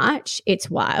so much. It's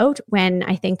wild when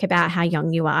I think about how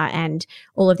young you are and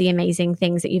all of the amazing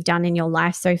things that you've done in your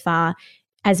life so far,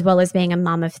 as well as being a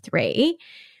mum of 3.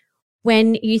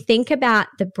 When you think about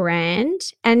the brand,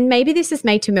 and maybe this is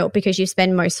Made to Milk because you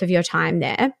spend most of your time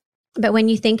there, but when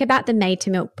you think about the Made to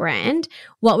Milk brand,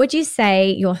 what would you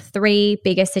say your 3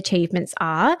 biggest achievements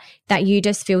are that you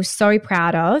just feel so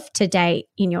proud of to date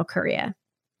in your career?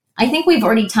 I think we've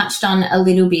already touched on a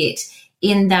little bit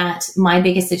in that my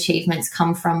biggest achievements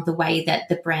come from the way that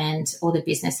the brand or the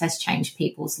business has changed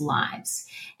people's lives.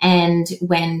 And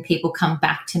when people come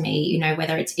back to me,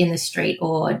 whether it's in the street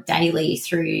or daily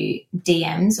through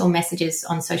DMs or messages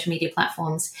on social media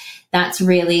platforms, that's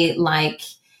really like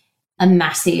a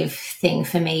massive thing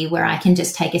for me where I can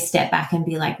just take a step back and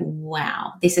be like,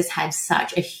 wow, this has had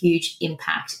such a huge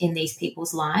impact in these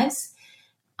people's lives.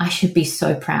 I should be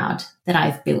so proud that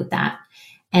I've built that.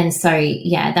 And so,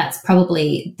 yeah, that's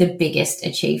probably the biggest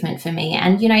achievement for me.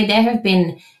 And, there have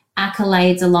been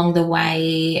accolades along the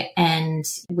way and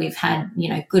we've had,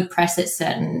 good press at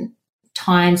certain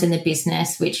times in the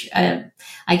business, which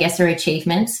I guess are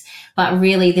achievements. But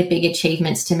really the big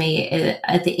achievements to me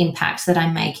are the impacts that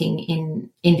I'm making in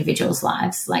individuals'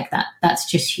 lives like that.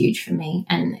 That's just huge for me.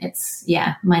 And it's,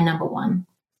 my number one.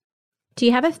 Do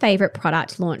you have a favorite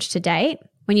product launch to date?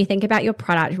 When you think about your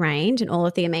product range and all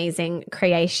of the amazing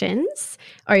creations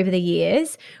over the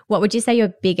years, what would you say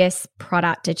your biggest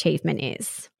product achievement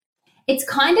is? It's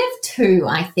kind of 2,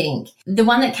 I think. The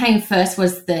one that came first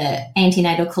was the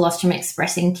antenatal colostrum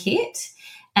expressing kit.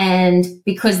 And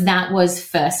because that was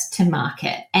first to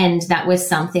market and that was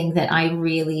something that I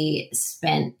really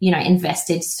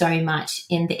invested so much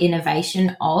in the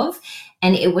innovation of.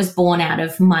 And it was born out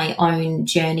of my own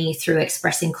journey through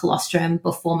expressing colostrum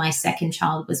before my second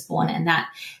child was born. And that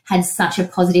had such a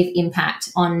positive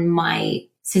impact on my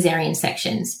cesarean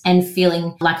sections and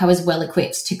feeling like I was well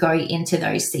equipped to go into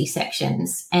those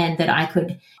C-sections, and that I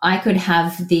could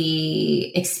have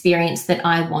the experience that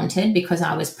I wanted because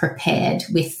I was prepared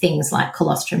with things like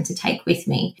colostrum to take with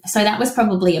me. So that was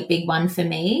probably a big one for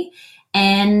me.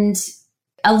 And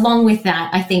along with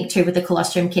that, I think too, with the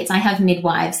colostrum kits, I have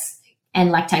midwives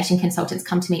and lactation consultants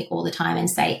come to me all the time and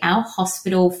say, our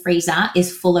hospital freezer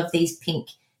is full of these pink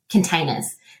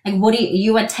containers. Like, what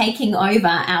you are taking over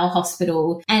our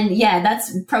hospital. And yeah,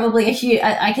 that's probably a huge,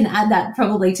 I can add that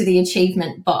probably to the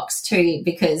achievement box too,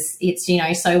 because it's,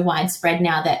 so widespread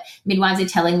now that midwives are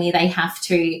telling me they have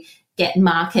to get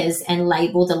markers and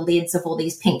label the lids of all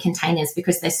these pink containers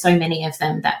because there's so many of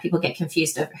them that people get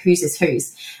confused of whose is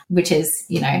whose, which is,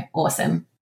 awesome.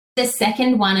 The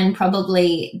second one, and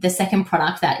probably the second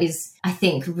product that is, I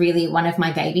think, really one of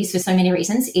my babies for so many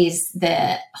reasons, is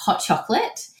the hot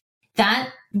chocolate. That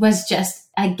was just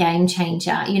a game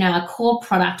changer. Our core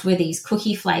product were these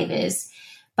cookie flavors,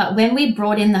 but when we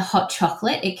brought in the hot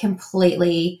chocolate, it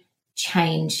completely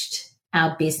changed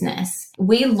our business.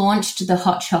 We launched the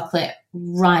hot chocolate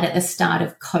right at the start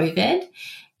of COVID,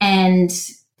 and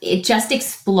it just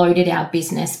exploded our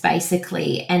business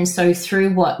basically. And so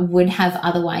through what would have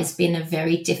otherwise been a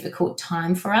very difficult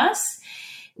time for us,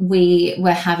 we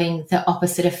were having the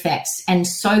opposite effects, and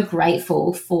so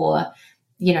grateful for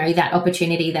that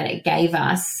opportunity that it gave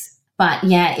us. But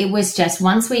yeah, it was just,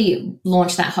 once we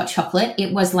launched that hot chocolate,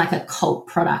 it was like a cult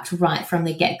product right from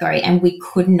the get-go, and we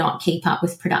could not keep up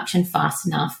with production fast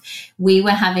enough. We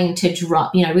were having to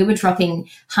drop, we were dropping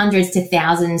hundreds to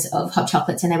thousands of hot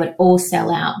chocolates, and they would all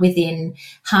sell out within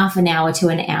half an hour to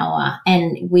an hour,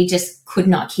 and we just could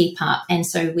not keep up. And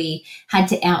so we had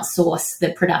to outsource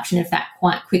the production of that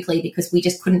quite quickly because we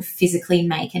just couldn't physically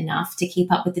make enough to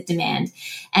keep up with the demand.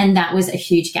 And that was a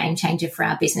huge game changer for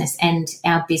our business, and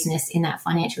our business in that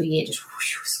financial year just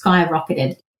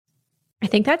skyrocketed. I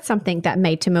think that's something that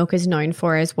Made to Milk is known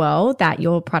for as well, that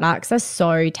your products are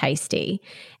so tasty.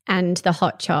 And the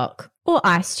hot choc, or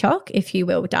ice choc, if you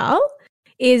will, Dal,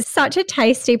 is such a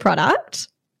tasty product.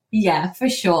 Yeah, for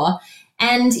sure.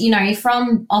 And,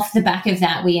 from off the back of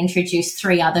that, we introduced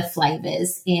 3 other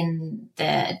flavors in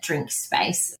the drink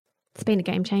space. It's been a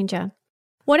game changer.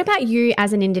 What about you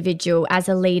as an individual, as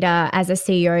a leader, as a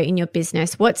CEO in your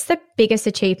business? What's the biggest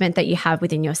achievement that you have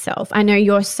within yourself? I know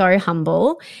you're so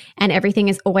humble and everything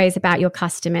is always about your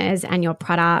customers and your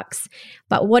products,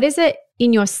 but what is it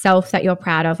in yourself that you're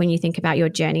proud of when you think about your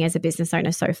journey as a business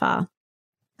owner so far?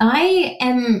 I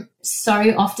am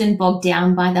so often bogged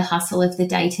down by the hustle of the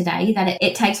day-to-day that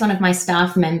it takes one of my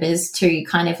staff members to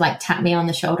kind of like tap me on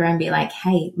the shoulder and be like,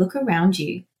 hey, look around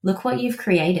you. Look what you've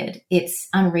created. It's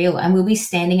unreal. And we'll be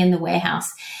standing in the warehouse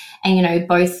and,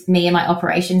 both me and my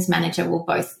operations manager will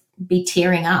both be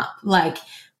tearing up like,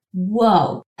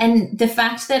 whoa. And the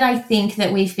fact that I think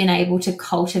that we've been able to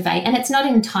cultivate, and it's not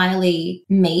entirely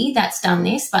me that's done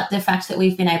this, but the fact that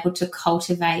we've been able to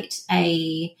cultivate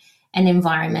an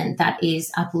environment that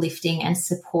is uplifting and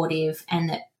supportive,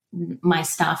 and that my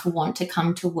staff want to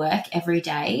come to work every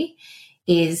day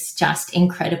is just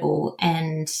incredible.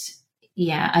 And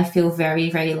yeah, I feel very,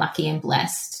 very lucky and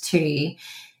blessed to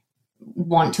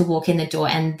want to walk in the door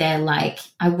and they're like,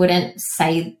 I wouldn't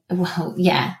say, well,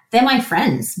 yeah, they're my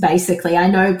friends, basically. I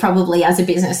know probably as a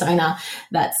business owner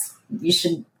you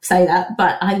should say that,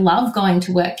 but I love going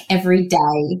to work every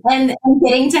day and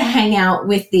getting to hang out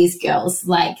with these girls.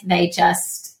 Like, they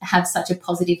just have such a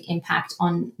positive impact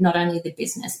on not only the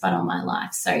business, but on my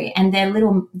life. So, and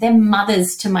they're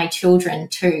mothers to my children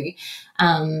too.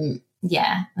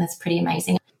 Yeah, that's pretty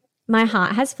amazing. My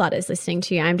heart has flutters listening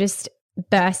to you. I'm just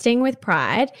bursting with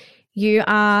pride. You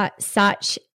are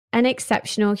such an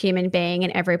exceptional human being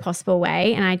in every possible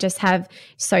way. And I just have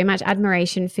so much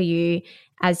admiration for you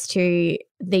as to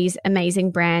these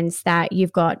amazing brands that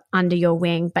you've got under your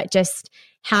wing, but just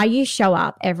how you show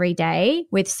up every day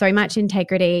with so much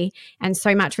integrity and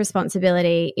so much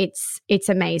responsibility. It's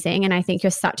amazing. And I think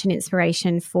you're such an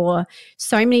inspiration for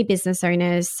so many business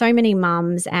owners, so many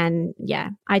mums. And yeah,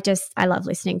 I love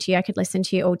listening to you. I could listen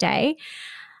to you all day.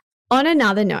 On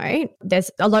another note, there's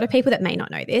a lot of people that may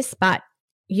not know this, but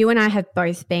you and I have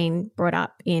both been brought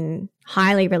up in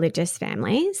highly religious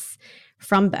families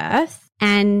from birth.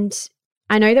 And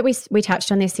I know that we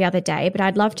touched on this the other day, but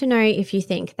I'd love to know if you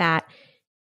think that,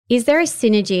 is there a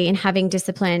synergy in having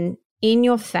discipline in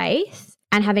your faith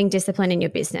and having discipline in your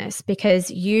business?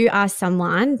 Because you are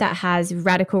someone that has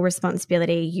radical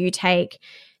responsibility. You take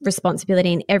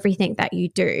responsibility in everything that you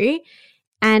do.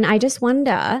 And I just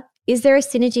wonder, is there a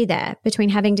synergy there between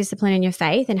having discipline in your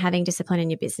faith and having discipline in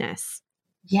your business?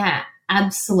 Yeah,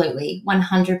 absolutely.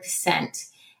 100%.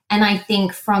 And I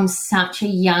think from such a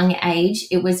young age,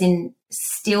 it was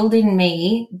instilled in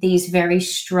me these very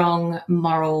strong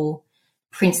moral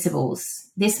principles,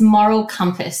 this moral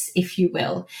compass, if you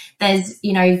will. There's,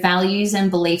 values and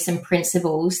beliefs and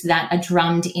principles that are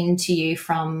drummed into you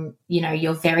from,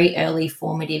 your very early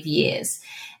formative years.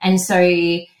 And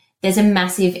so there's a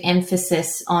massive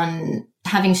emphasis on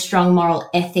having strong moral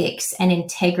ethics and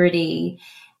integrity,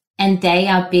 and they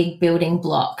are big building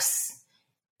blocks.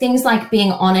 Things like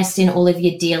being honest in all of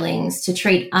your dealings, to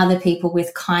treat other people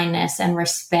with kindness and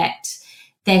respect.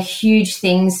 They're huge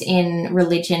things in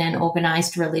religion and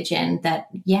organized religion that,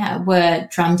 were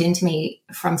drummed into me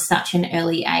from such an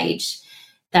early age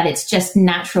that it's just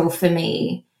natural for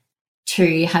me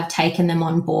to have taken them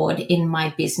on board in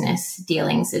my business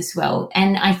dealings as well.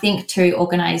 And I think too,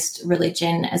 organized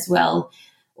religion as well,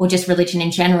 or just religion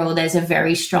in general, there's a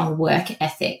very strong work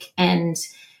ethic, and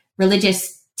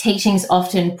religious teachings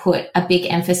often put a big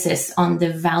emphasis on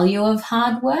the value of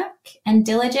hard work and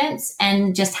diligence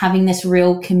and just having this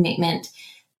real commitment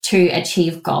to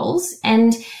achieve goals.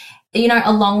 And,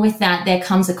 along with that, there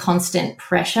comes a constant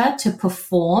pressure to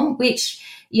perform, which,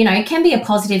 can be a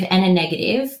positive and a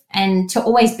negative, and to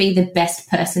always be the best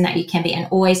person that you can be and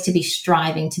always to be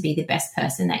striving to be the best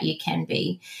person that you can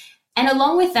be. And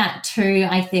along with that too,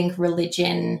 I think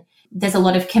religion, there's a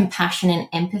lot of compassion and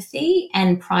empathy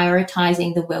and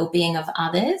prioritizing the well-being of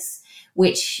others,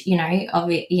 which,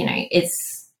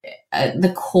 it's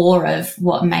the core of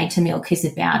what Made to Milk is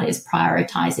about, is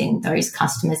prioritizing those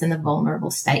customers and the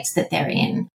vulnerable states that they're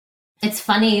in. It's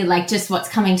funny, like just what's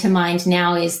coming to mind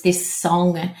now is this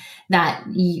song that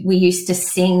we used to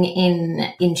sing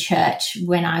in church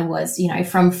when I was,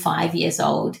 from 5 years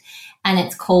old. And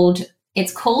it's called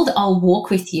I'll Walk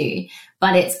With You.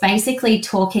 But it's basically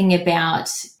talking about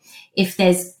if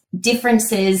there's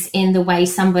differences in the way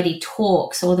somebody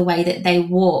talks or the way that they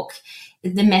walk,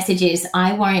 the message is,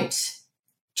 I won't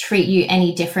treat you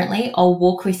any differently. I'll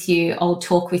walk with you. I'll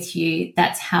talk with you.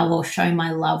 That's how I'll show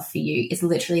my love for you, is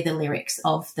literally the lyrics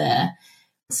of the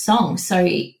song. So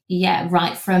yeah,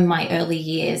 right from my early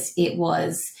years, it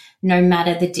was no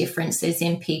matter the differences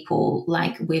in people,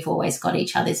 like we've always got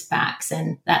each other's backs.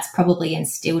 And that's probably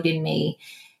instilled in me.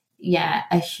 Yeah,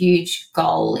 a huge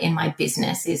goal in my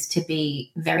business is to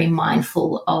be very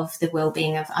mindful of the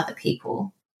well-being of other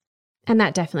people. And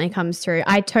that definitely comes through.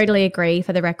 I totally agree,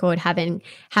 for the record,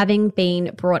 having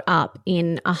been brought up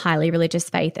in a highly religious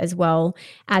faith as well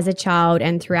as a child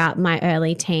and throughout my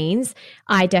early teens,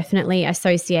 I definitely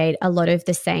associate a lot of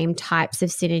the same types of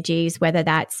synergies, whether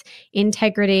that's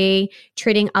integrity,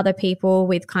 treating other people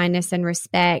with kindness and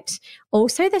respect,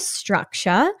 also the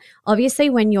structure. Obviously,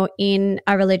 when you're in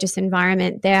a religious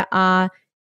environment, there are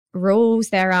rules,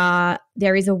 there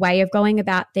is a way of going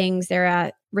about things, there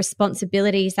are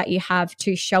responsibilities that you have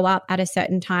to show up at a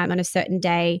certain time on a certain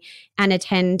day and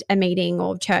attend a meeting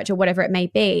or church or whatever it may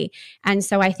be. And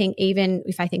so I think, even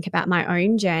if I think about my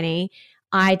own journey,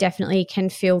 I definitely can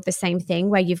feel the same thing,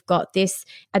 where you've got this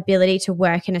ability to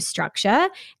work in a structure,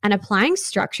 and applying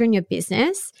structure in your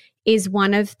business is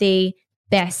one of the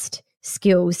best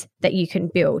skills that you can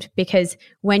build, because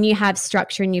when you have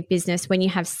structure in your business, when you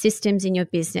have systems in your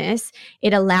business,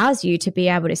 it allows you to be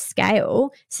able to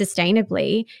scale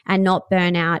sustainably and not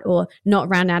burn out or not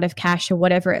run out of cash or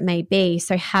whatever it may be.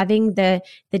 So having the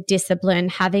discipline,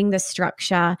 having the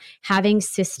structure, having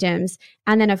systems,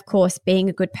 and then of course being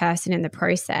a good person in the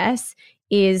process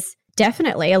is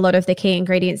definitely a lot of the key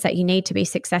ingredients that you need to be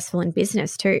successful in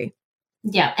business too.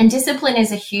 Yeah, and discipline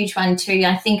is a huge one too.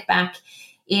 I think back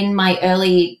in my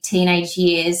early teenage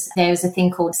years, there was a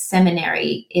thing called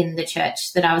seminary in the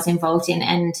church that I was involved in.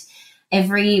 And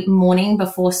every morning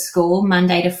before school,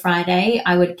 Monday to Friday,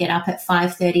 I would get up at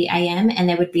 5:30 a.m. and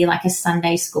there would be like a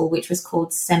Sunday school, which was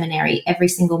called seminary, every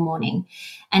single morning.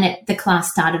 And the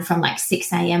class started from like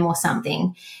 6 a.m. or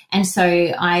something. And so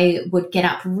I would get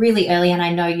up really early, and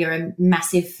I know you're a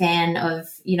massive fan of,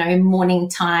 morning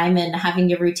time and having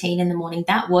your routine in the morning.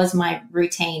 That was my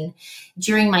routine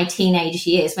during my teenage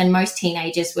years. When most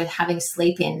teenagers were having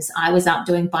sleep-ins, I was up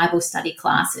doing Bible study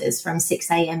classes from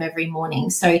 6 a.m. every morning.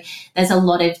 So there's a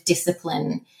lot of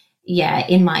discipline,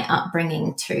 in my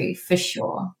upbringing too, for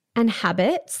sure. And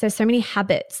habits. There's so many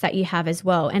habits that you have as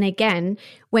well. And again,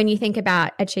 when you think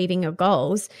about achieving your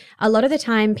goals, a lot of the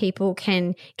time people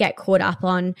can get caught up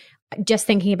on just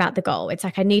thinking about the goal. It's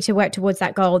like, I need to work towards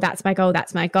that goal. That's my goal.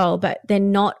 That's my goal. But they're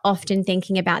not often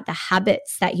thinking about the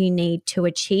habits that you need to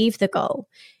achieve the goal.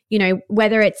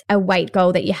 whether it's a weight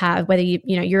goal that you have, whether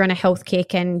you're on a health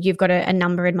kick and you've got a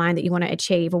number in mind that you want to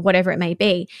achieve or whatever it may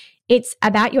be, it's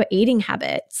about your eating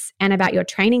habits and about your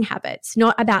training habits,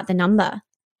 not about the number.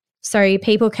 So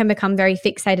people can become very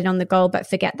fixated on the goal but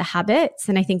forget the habits.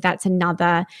 And I think that's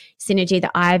another synergy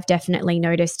that I've definitely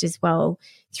noticed as well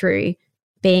through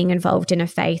being involved in a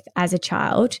faith as a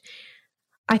child.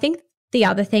 I think the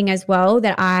other thing as well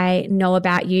that I know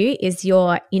about you is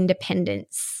your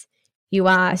independence. You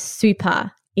are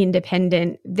super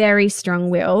independent, very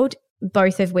strong-willed,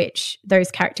 both of which those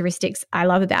characteristics I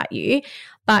love about you.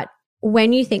 But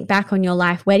when you think back on your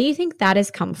life, where do you think that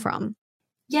has come from?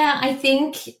 Yeah, I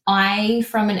think I,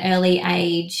 from an early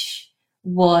age,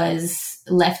 was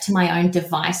left to my own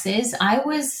devices.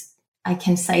 I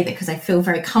can say that because I feel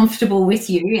very comfortable with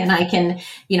you, and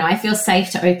I feel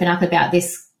safe to open up about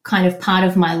this kind of part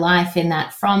of my life, in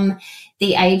that from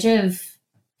the age of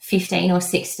 15 or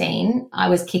 16, I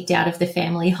was kicked out of the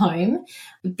family home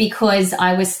because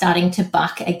I was starting to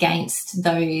buck against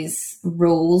those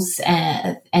rules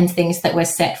and things that were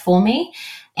set for me.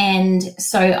 And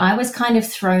so I was kind of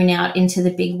thrown out into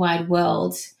the big wide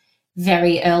world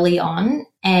very early on,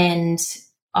 and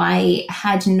I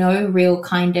had no real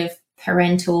kind of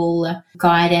parental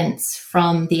guidance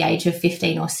from the age of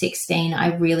 15 or 16.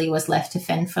 I really was left to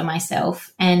fend for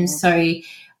myself. And so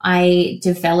I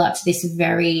developed this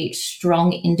very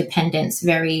strong independence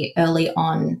very early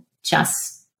on,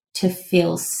 just to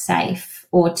feel safe,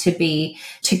 or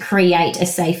to create a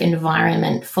safe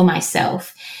environment for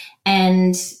myself.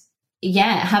 And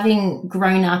yeah, having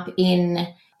grown up in,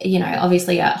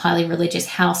 obviously a highly religious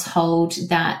household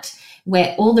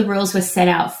where all the rules were set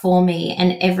out for me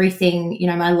and everything,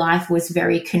 my life was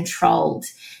very controlled,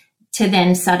 to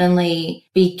then suddenly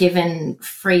be given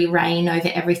free reign over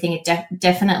everything.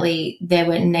 Definitely there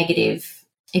were negative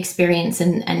experience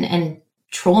and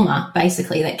trauma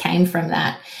basically that came from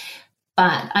that.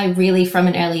 But I really, from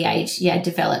an early age,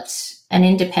 developed an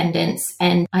independence,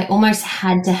 and I almost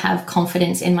had to have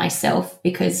confidence in myself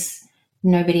because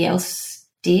nobody else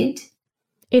did.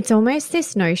 It's almost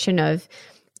this notion of,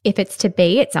 if it's to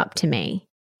be, it's up to me.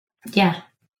 Yeah.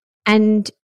 And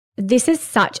this is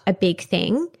such a big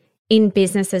thing in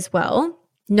business as well.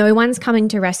 No one's coming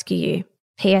to rescue you.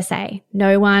 PSA.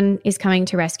 No one is coming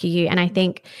to rescue you. And I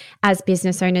think as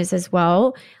business owners as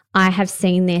well, I have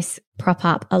seen this prop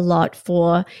up a lot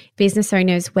for business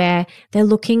owners where they're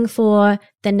looking for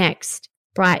the next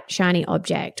bright, shiny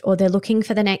object, or they're looking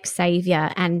for the next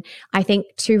savior. And I think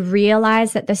to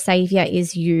realize that the savior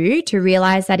is you, to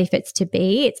realize that if it's to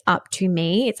be, it's up to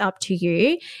me, it's up to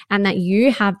you, and that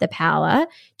you have the power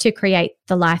to create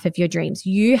the life of your dreams.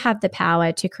 You have the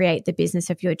power to create the business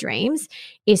of your dreams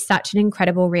is such an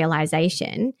incredible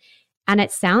realization. And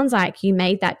it sounds like you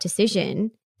made that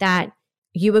decision that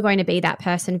you were going to be that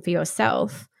person for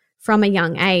yourself from a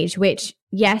young age, which,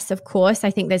 yes, of course, I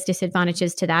think there's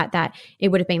disadvantages to that it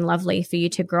would have been lovely for you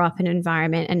to grow up in an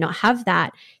environment and not have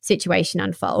that situation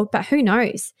unfold. But who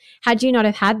knows? Had you not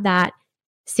have had that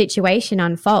situation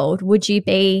unfold, would you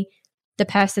be the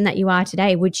person that you are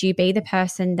today? Would you be the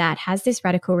person that has this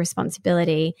radical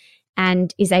responsibility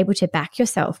and is able to back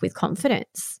yourself with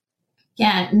confidence?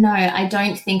 Yeah, no, I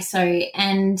don't think so.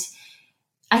 And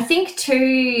I think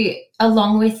too,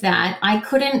 along with that, I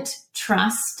couldn't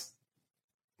trust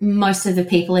most of the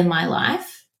people in my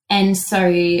life. And so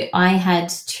I had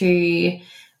to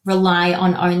rely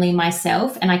on only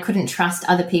myself, and I couldn't trust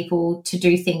other people to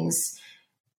do things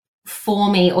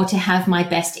for me or to have my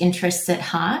best interests at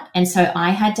heart. And so I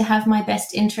had to have my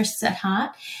best interests at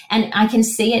heart. And I can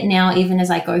see it now, even as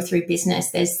I go through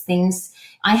business, there's things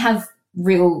I have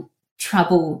real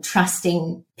trouble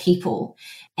trusting people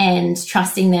and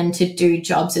trusting them to do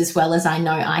jobs as well as I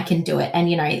know I can do it. And,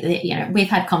 we've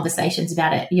had conversations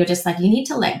about it. You're just like, you need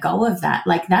to let go of that.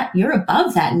 Like that, you're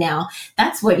above that now.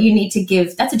 That's what you need to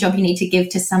give. That's a job you need to give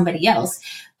to somebody else.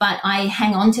 But I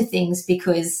hang on to things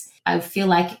because I feel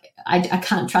like I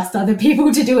can't trust other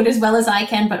people to do it as well as I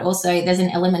can, but also there's an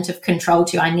element of control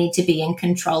too. I need to be in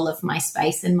control of my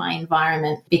space and my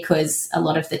environment because a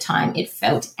lot of the time it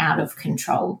felt out of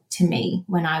control to me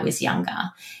when I was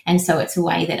younger. And so it's a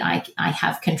way that I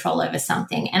have control over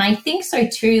something. And I think so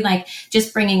too, like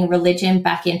just bringing religion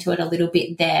back into it a little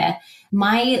bit there.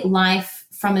 My life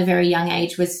from a very young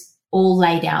age was all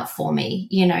laid out for me,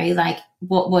 like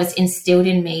what was instilled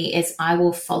in me is I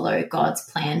will follow God's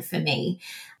plan for me,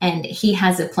 and he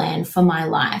has a plan for my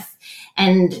life.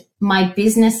 And my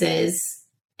businesses,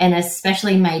 and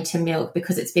especially Made to Milk,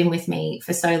 because it's been with me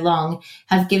for so long,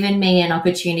 have given me an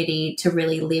opportunity to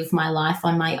really live my life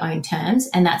on my own terms.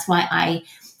 And that's why I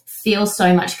feel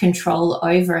so much control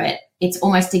over it. it's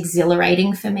almost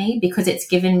exhilarating for me because it's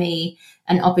given me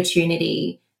an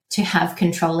opportunity to have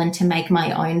control and to make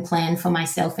my own plan for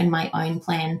myself and my own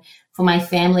plan for my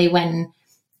family when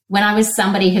I was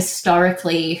somebody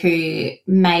historically who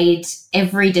made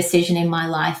every decision in my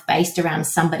life based around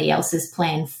somebody else's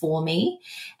plan for me.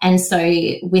 And so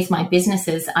with my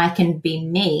businesses, I can be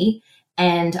me,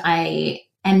 and I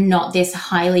am not this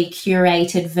highly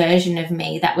curated version of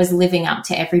me that was living up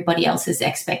to everybody else's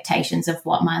expectations of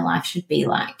what my life should be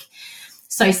like.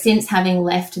 So since having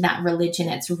left that religion,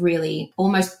 it's really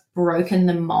almost broken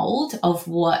the mold of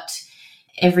what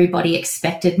everybody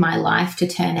expected my life to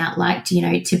turn out like,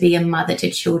 to be a mother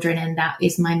to children. And that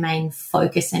is my main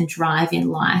focus and drive in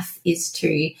life, is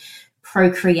to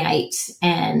procreate.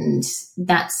 And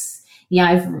that's,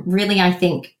 I've really, I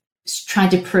think,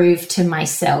 tried to prove to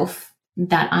myself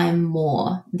that I'm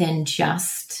more than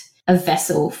just a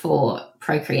vessel for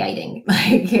procreating.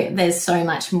 Like, there's so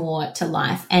much more to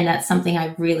life. And that's something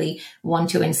I really want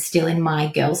to instill in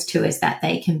my girls too, is that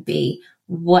they can be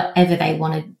whatever they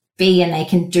want to be and they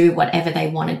can do whatever they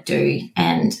want to do.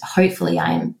 And hopefully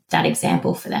I am that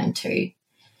example for them too.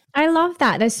 I love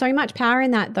that. There's so much power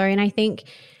in that though. And I think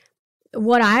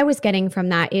what I was getting from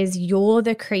that is you're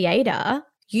the creator.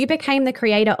 You became the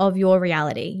creator of your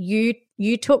reality.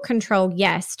 You took control,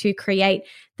 yes, to create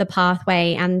the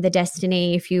pathway and the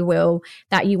destiny, if you will,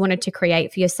 that you wanted to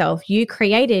create for yourself. You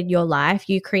created your life.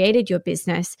 You created your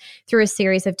business through a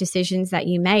series of decisions that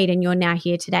you made, and you're now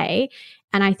here today.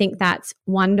 And I think that's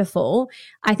wonderful.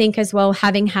 I think as well,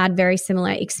 having had very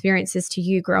similar experiences to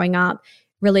you growing up,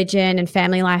 religion and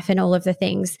family life and all of the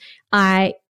things,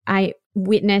 I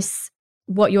witness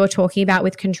what you're talking about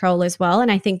with control as well.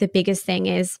 And I think the biggest thing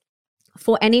is,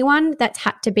 for anyone that's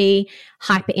had to be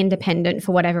hyper independent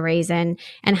for whatever reason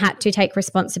and had to take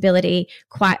responsibility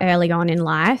quite early on in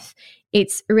life,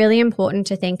 it's really important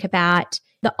to think about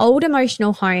the old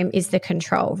emotional home is the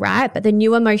control, right? But the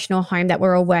new emotional home that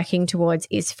we're all working towards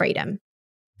is freedom.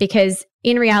 Because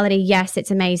in reality, yes,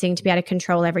 it's amazing to be able to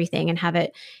control everything and have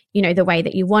it, the way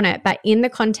that you want it. But in the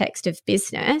context of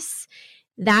business,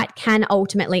 that can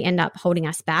ultimately end up holding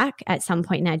us back at some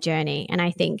point in our journey. And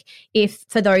I think if,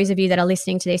 for those of you that are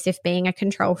listening to this, if being a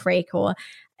control freak or,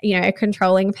 a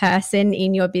controlling person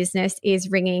in your business is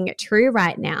ringing true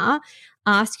right now,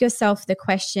 ask yourself the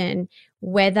question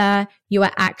whether you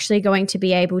are actually going to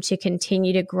be able to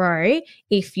continue to grow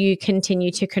if you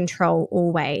continue to control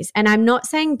always. And I'm not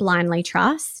saying blindly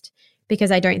trust,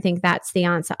 because I don't think that's the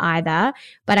answer either.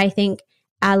 But I think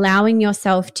allowing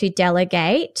yourself to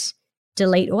delegate,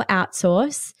 delete or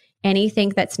outsource anything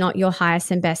that's not your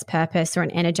highest and best purpose or an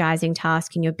energizing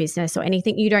task in your business, or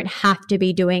anything you don't have to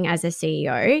be doing as a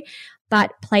CEO,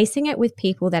 but placing it with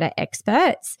people that are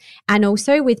experts and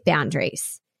also with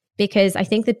boundaries. Because I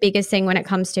think the biggest thing when it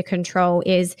comes to control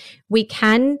is we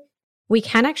can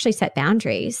actually set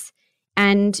boundaries,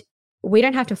 and we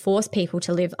don't have to force people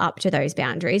to live up to those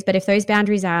boundaries. But if those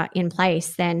boundaries are in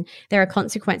place, then there are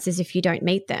consequences if you don't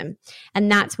meet them.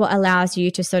 And that's what allows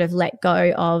you to sort of let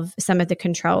go of some of the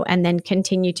control and then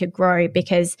continue to grow.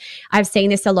 Because I've seen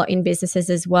this a lot in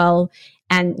businesses as well.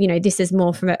 And, this is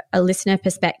more from a listener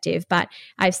perspective, but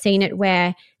I've seen it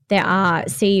where there are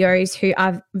CEOs who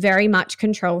are very much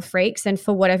control freaks, and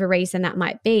for whatever reason that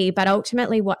might be. But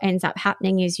ultimately what ends up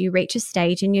happening is you reach a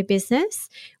stage in your business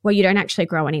where you don't actually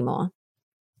grow anymore,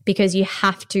 because you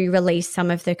have to release some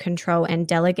of the control and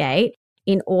delegate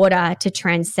in order to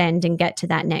transcend and get to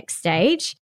that next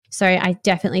stage. So I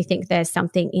definitely think there's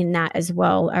something in that as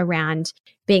well around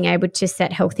being able to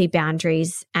set healthy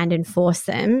boundaries and enforce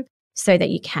them so that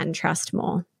you can trust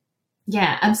more.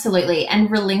 Yeah, absolutely. And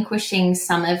relinquishing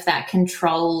some of that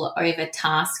control over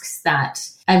tasks that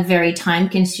are very time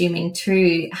consuming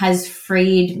too has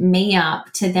freed me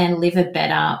up to then live a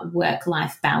better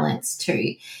work-life balance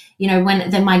too.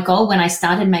 My goal when I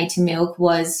started Made to Milk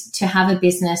was to have a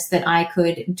business that I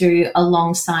could do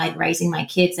alongside raising my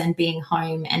kids and being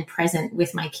home and present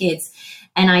with my kids.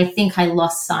 And I think I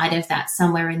lost sight of that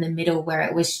somewhere in the middle, where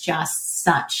it was just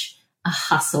such a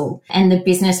hustle and the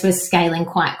business was scaling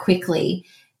quite quickly,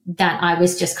 that I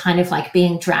was just kind of like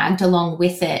being dragged along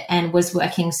with it and was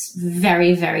working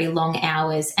very, very long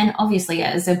hours. And obviously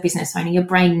as a business owner, your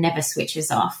brain never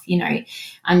switches off.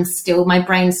 My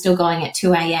brain's still going at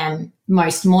 2 a.m.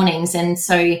 most mornings. And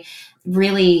so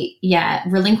really,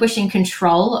 relinquishing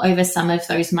control over some of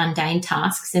those mundane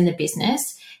tasks in the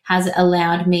business has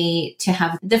allowed me to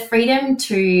have the freedom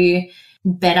to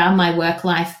better my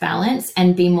work-life balance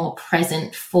and be more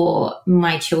present for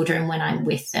my children when I'm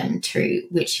with them too,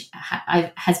 which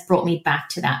has brought me back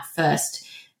to that first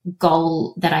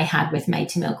goal that I had with Made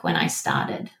to Milk when I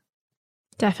started.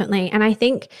 Definitely. And I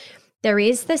think there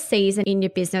is the season in your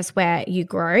business where you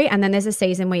grow, and then there's a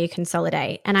season where you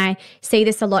consolidate. And I see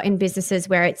this a lot in businesses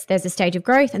where there's a stage of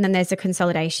growth, and then there's a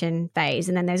consolidation phase,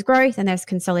 and then there's growth and there's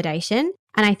consolidation.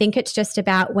 And I think it's just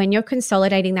about when you're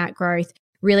consolidating that growth,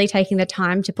 really taking the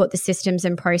time to put the systems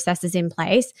and processes in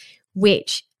place,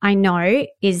 which I know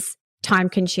is time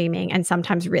consuming and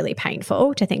sometimes really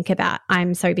painful to think about.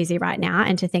 I'm so busy right now,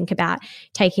 and to think about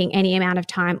taking any amount of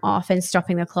time off and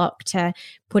stopping the clock to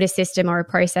put a system or a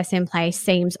process in place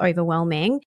seems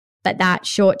overwhelming. But that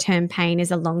short-term pain is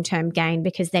a long-term gain,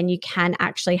 because then you can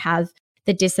actually have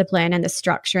the discipline and the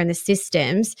structure and the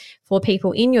systems for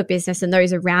people in your business and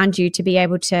those around you to be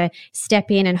able to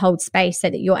step in and hold space so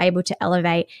that you're able to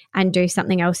elevate and do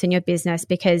something else in your business,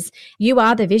 because you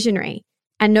are the visionary.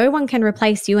 And no one can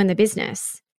replace you in the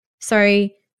business. So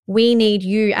we need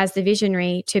you as the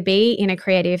visionary to be in a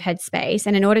creative headspace.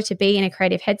 And in order to be in a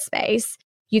creative headspace,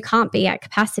 you can't be at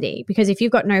capacity, because if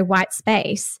you've got no white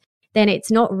space, then it's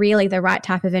not really the right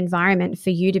type of environment for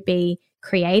you to be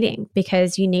creating,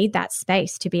 because you need that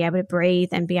space to be able to breathe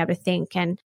and be able to think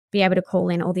and be able to call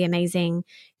in all the amazing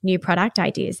new product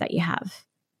ideas that you have.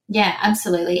 Yeah,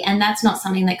 absolutely. And that's not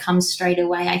something that comes straight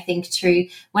away. I think too,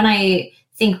 when I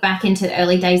think back into the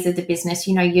early days of the business,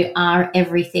 you are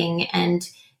everything. And,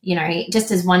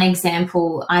 just as one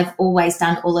example, I've always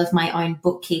done all of my own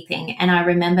bookkeeping. And I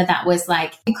remember that was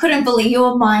like, I couldn't believe, you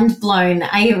were mind blown.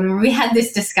 We had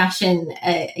this discussion,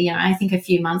 I think a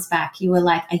few months back. You were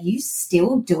like, are you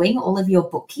still doing all of your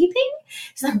bookkeeping?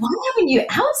 It's like, why haven't you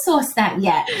outsourced that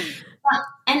yet?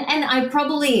 And I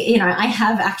probably, I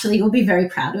have actually, you'll be very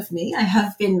proud of me. I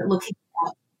have been looking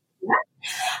at that.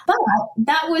 But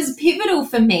that was pivotal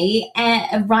for me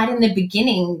right in the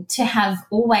beginning, to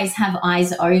always have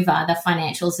eyes over the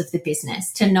financials of the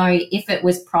business, to know if it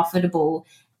was profitable,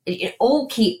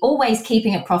 always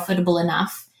keeping it profitable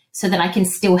enough so that I can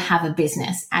still have a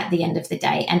business at the end of the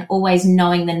day, and always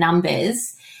knowing the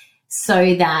numbers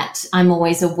so that I'm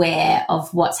always aware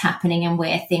of what's happening and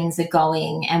where things are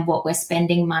going and what we're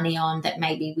spending money on that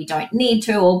maybe we don't need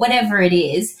to, or whatever it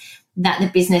is, that the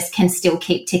business can still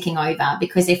keep ticking over.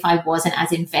 Because if I wasn't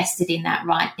as invested in that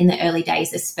right in the early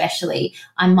days, especially,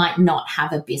 I might not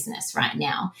have a business right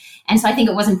now. And so I think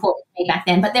it was important to me back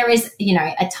then. But there is,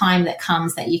 a time that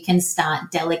comes that you can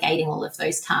start delegating all of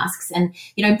those tasks. And,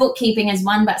 bookkeeping is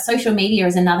one, but social media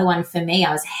is another one for me.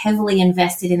 I was heavily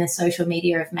invested in the social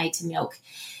media of Made to Milk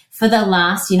for the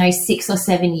last, 6 or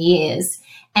 7 years.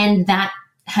 And that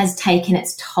has taken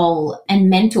its toll, and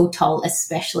mental toll,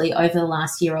 especially over the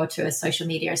last year or two, as social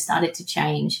media has started to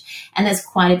change. And there's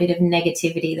quite a bit of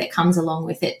negativity that comes along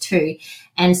with it too.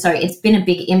 And so it's been a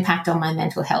big impact on my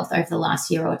mental health over the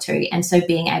last year or two. And so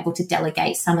being able to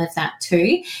delegate some of that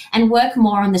too, and work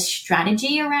more on the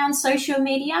strategy around social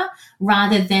media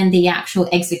rather than the actual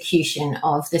execution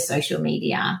of the social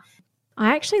media.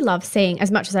 I actually love seeing,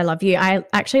 as much as I love you, I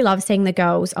actually love seeing the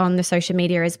girls on the social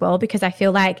media as well, because I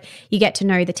feel like you get to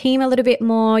know the team a little bit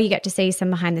more. You get to see some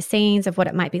behind the scenes of what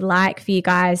it might be like for you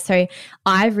guys. So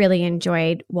I've really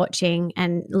enjoyed watching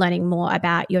and learning more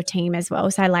about your team as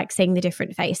well. So I like seeing the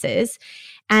different faces.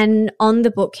 And on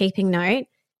the bookkeeping note,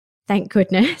 thank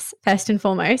goodness, first and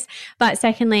foremost. But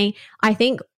secondly, I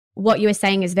think what you were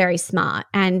saying is very smart.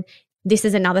 And this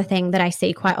is another thing that I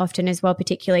see quite often as well,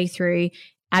 particularly through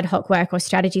ad hoc work or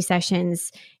strategy sessions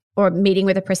or meeting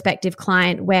with a prospective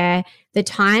client, where the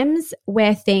times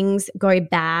where things go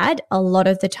bad a lot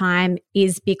of the time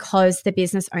is because the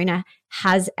business owner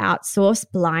has outsourced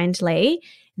blindly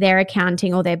their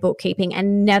accounting or their bookkeeping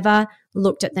and never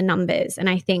looked at the numbers. And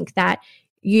I think that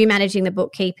you managing the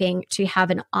bookkeeping to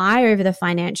have an eye over the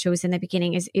financials in the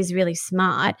beginning is really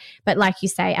smart. But like you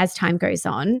say, as time goes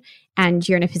on and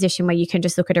you're in a position where you can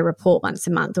just look at a report once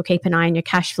a month or keep an eye on your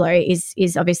cash flow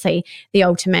is obviously the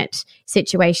ultimate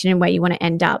situation and where you want to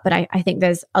end up. But I think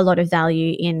there's a lot of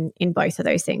value in both of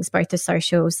those things, both the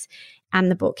socials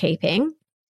and the bookkeeping.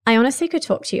 I honestly could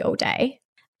talk to you all day.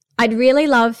 I'd really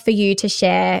love for you to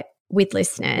share with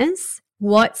listeners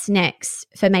what's next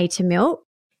for Made to Milk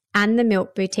and the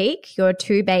Milk Boutique, your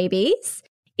two babies.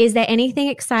 Is there anything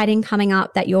exciting coming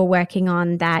up that you're working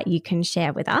on that you can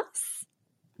share with us?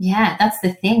 Yeah, that's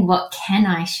the thing. What can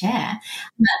I share?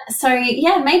 So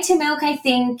yeah, Made to Milk, I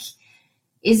think,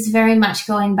 is very much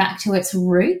going back to its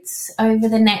roots over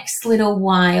the next little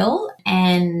while.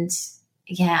 And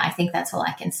yeah, I think that's all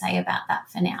I can say about that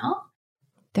for now.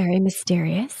 Very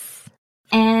mysterious.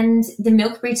 And the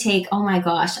Milk Boutique, oh my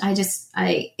gosh,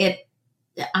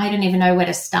 I don't even know where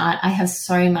to start. I have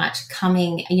so much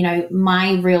coming,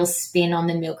 my real spin on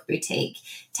the Milk Boutique,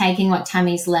 taking what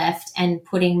Tammy's left and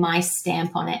putting my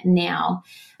stamp on it now,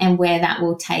 and where that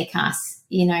will take us.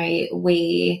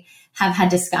 We have had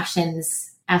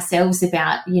discussions ourselves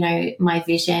about, my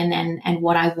vision and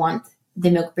what I want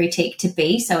the Milk Boutique to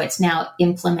be. So it's now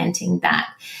implementing that,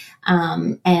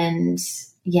 and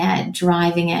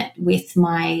driving it with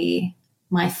my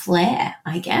flair,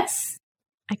 I guess.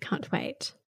 I can't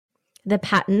wait. The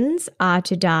patterns are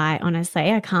to die,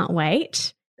 honestly. I can't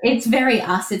wait. It's very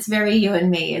us. It's very you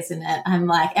and me, isn't it? I'm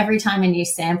like, every time a new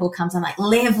sample comes, I'm like,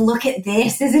 Liv, look at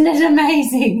this. Isn't it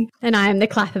amazing? And I am the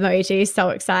clap emoji.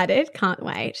 So excited. Can't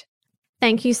wait.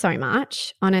 Thank you so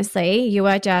much. Honestly, you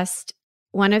are just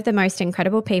one of the most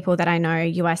incredible people that I know.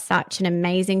 You are such an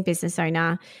amazing business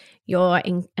owner. You're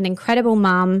an incredible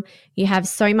mum. You have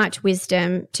so much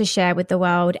wisdom to share with the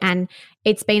world. And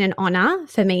it's been an honor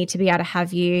for me to be able to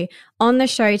have you on the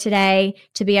show today,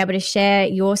 to be able to share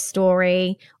your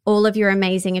story, all of your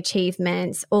amazing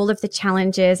achievements, all of the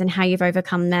challenges and how you've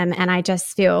overcome them. And I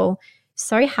just feel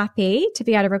so happy to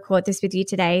be able to record this with you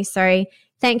today. So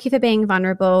thank you for being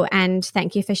vulnerable, and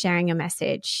thank you for sharing your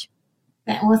message.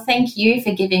 Well, thank you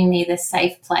for giving me the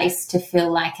safe place to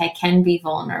feel like I can be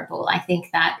vulnerable. I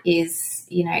think that is,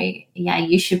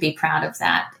 you should be proud of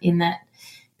that, in that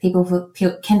people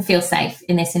can feel safe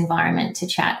in this environment to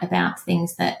chat about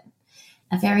things that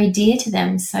are very dear to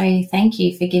them. So thank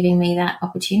you for giving me that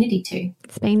opportunity to.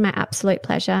 It's been my absolute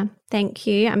pleasure. Thank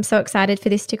you. I'm so excited for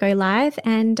this to go live,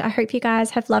 and I hope you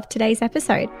guys have loved today's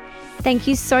episode. Thank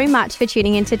you so much for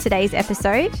tuning into today's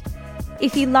episode.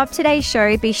 If you loved today's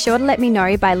show, be sure to let me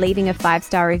know by leaving a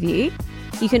 5-star review.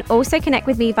 You can also connect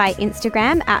with me via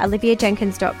Instagram at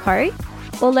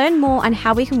oliviajenkins.co, or learn more on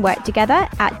how we can work together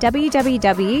at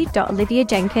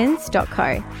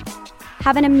www.oliviajenkins.co.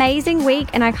 Have an amazing week,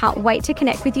 and I can't wait to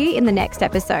connect with you in the next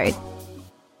episode.